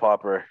pill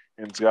popper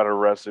and's got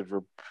arrested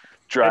for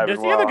driving,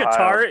 does he have a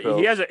guitar?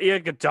 He has a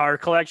guitar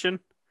collection.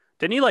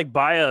 Didn't he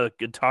buy a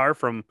guitar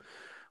from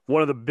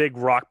one of the big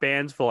rock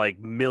bands for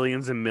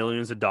millions and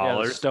millions of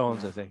dollars? Yeah, the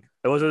Stones, I think.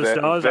 It was the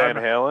Stones. Van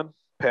Halen,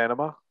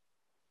 Panama.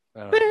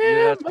 Yeah,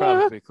 that's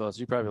probably close.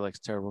 He probably likes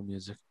terrible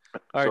music.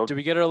 All right, do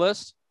we get our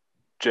list?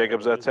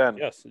 Jacobs at 10.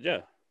 Yes,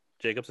 yeah.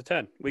 Jacobs at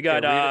 10. We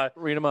got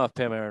read them off,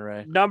 Pam Aaron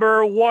Ray.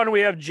 Number 1,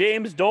 we have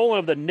James Dolan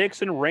of the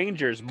Knicks and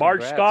Rangers.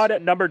 Mark Scott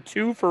at number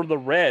 2 for the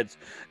Reds.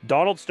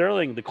 Donald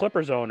Sterling, the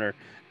Clippers owner.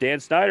 Dan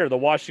Snyder, the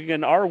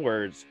Washington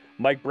R-Words.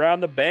 Mike Brown,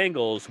 the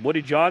Bengals.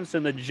 Woody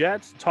Johnson, the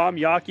Jets. Tom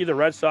Yaki, the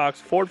Red Sox.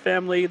 Ford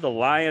family, the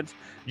Lions.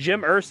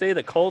 Jim Irsay,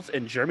 the Colts.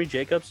 And Jeremy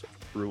Jacobs,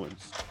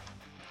 Bruins.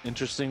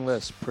 Interesting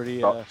list.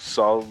 Pretty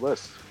solid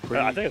list.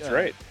 I think it's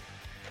great.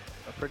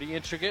 Pretty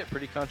intricate,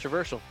 pretty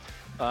controversial.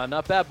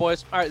 Not bad,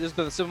 boys. All right, this has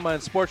been the Simple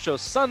Mind Sports Show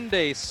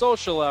Sunday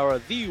Social Hour,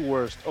 the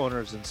worst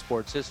owners in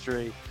sports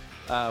history.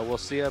 We'll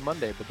see you on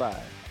Monday.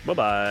 Bye-bye.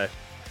 Bye-bye.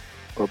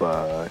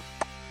 Bye-bye.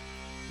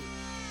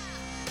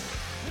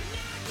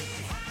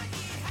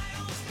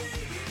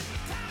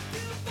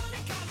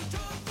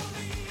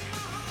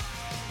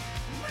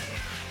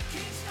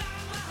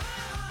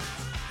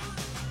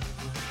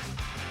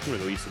 I'm going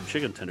to go eat some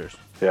chicken tenders.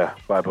 Yeah,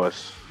 bye,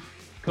 boys.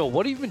 Bill,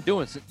 what have you been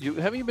doing?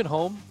 Haven't you been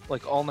home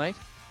all night?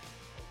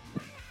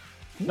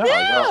 No,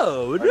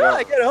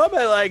 I get home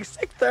at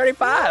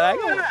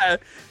 6:35.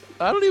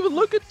 I don't even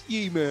look at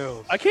the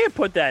emails. I can't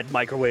put that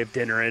microwave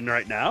dinner in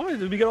right now.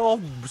 It'll get all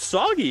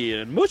soggy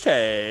and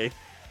mushy.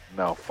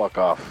 No, fuck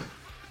off.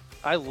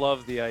 I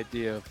love the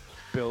idea of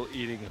Bill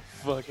eating a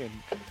fucking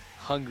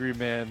hungry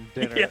man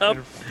dinner. Yep.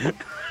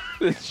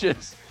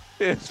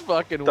 It's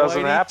fucking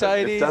doesn't whitey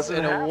tighties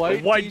and a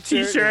white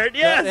t-shirt.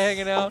 Yes.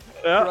 Hanging out,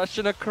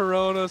 crushing a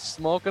Corona,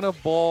 smoking a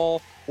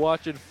bowl,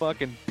 watching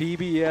fucking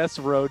PBS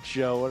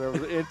Roadshow, whatever,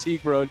 the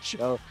Antique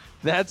Roadshow.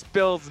 That's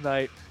Bill's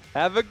night.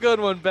 Have a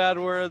good one, Bad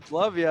Words.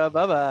 Love ya.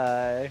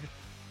 Bye-bye.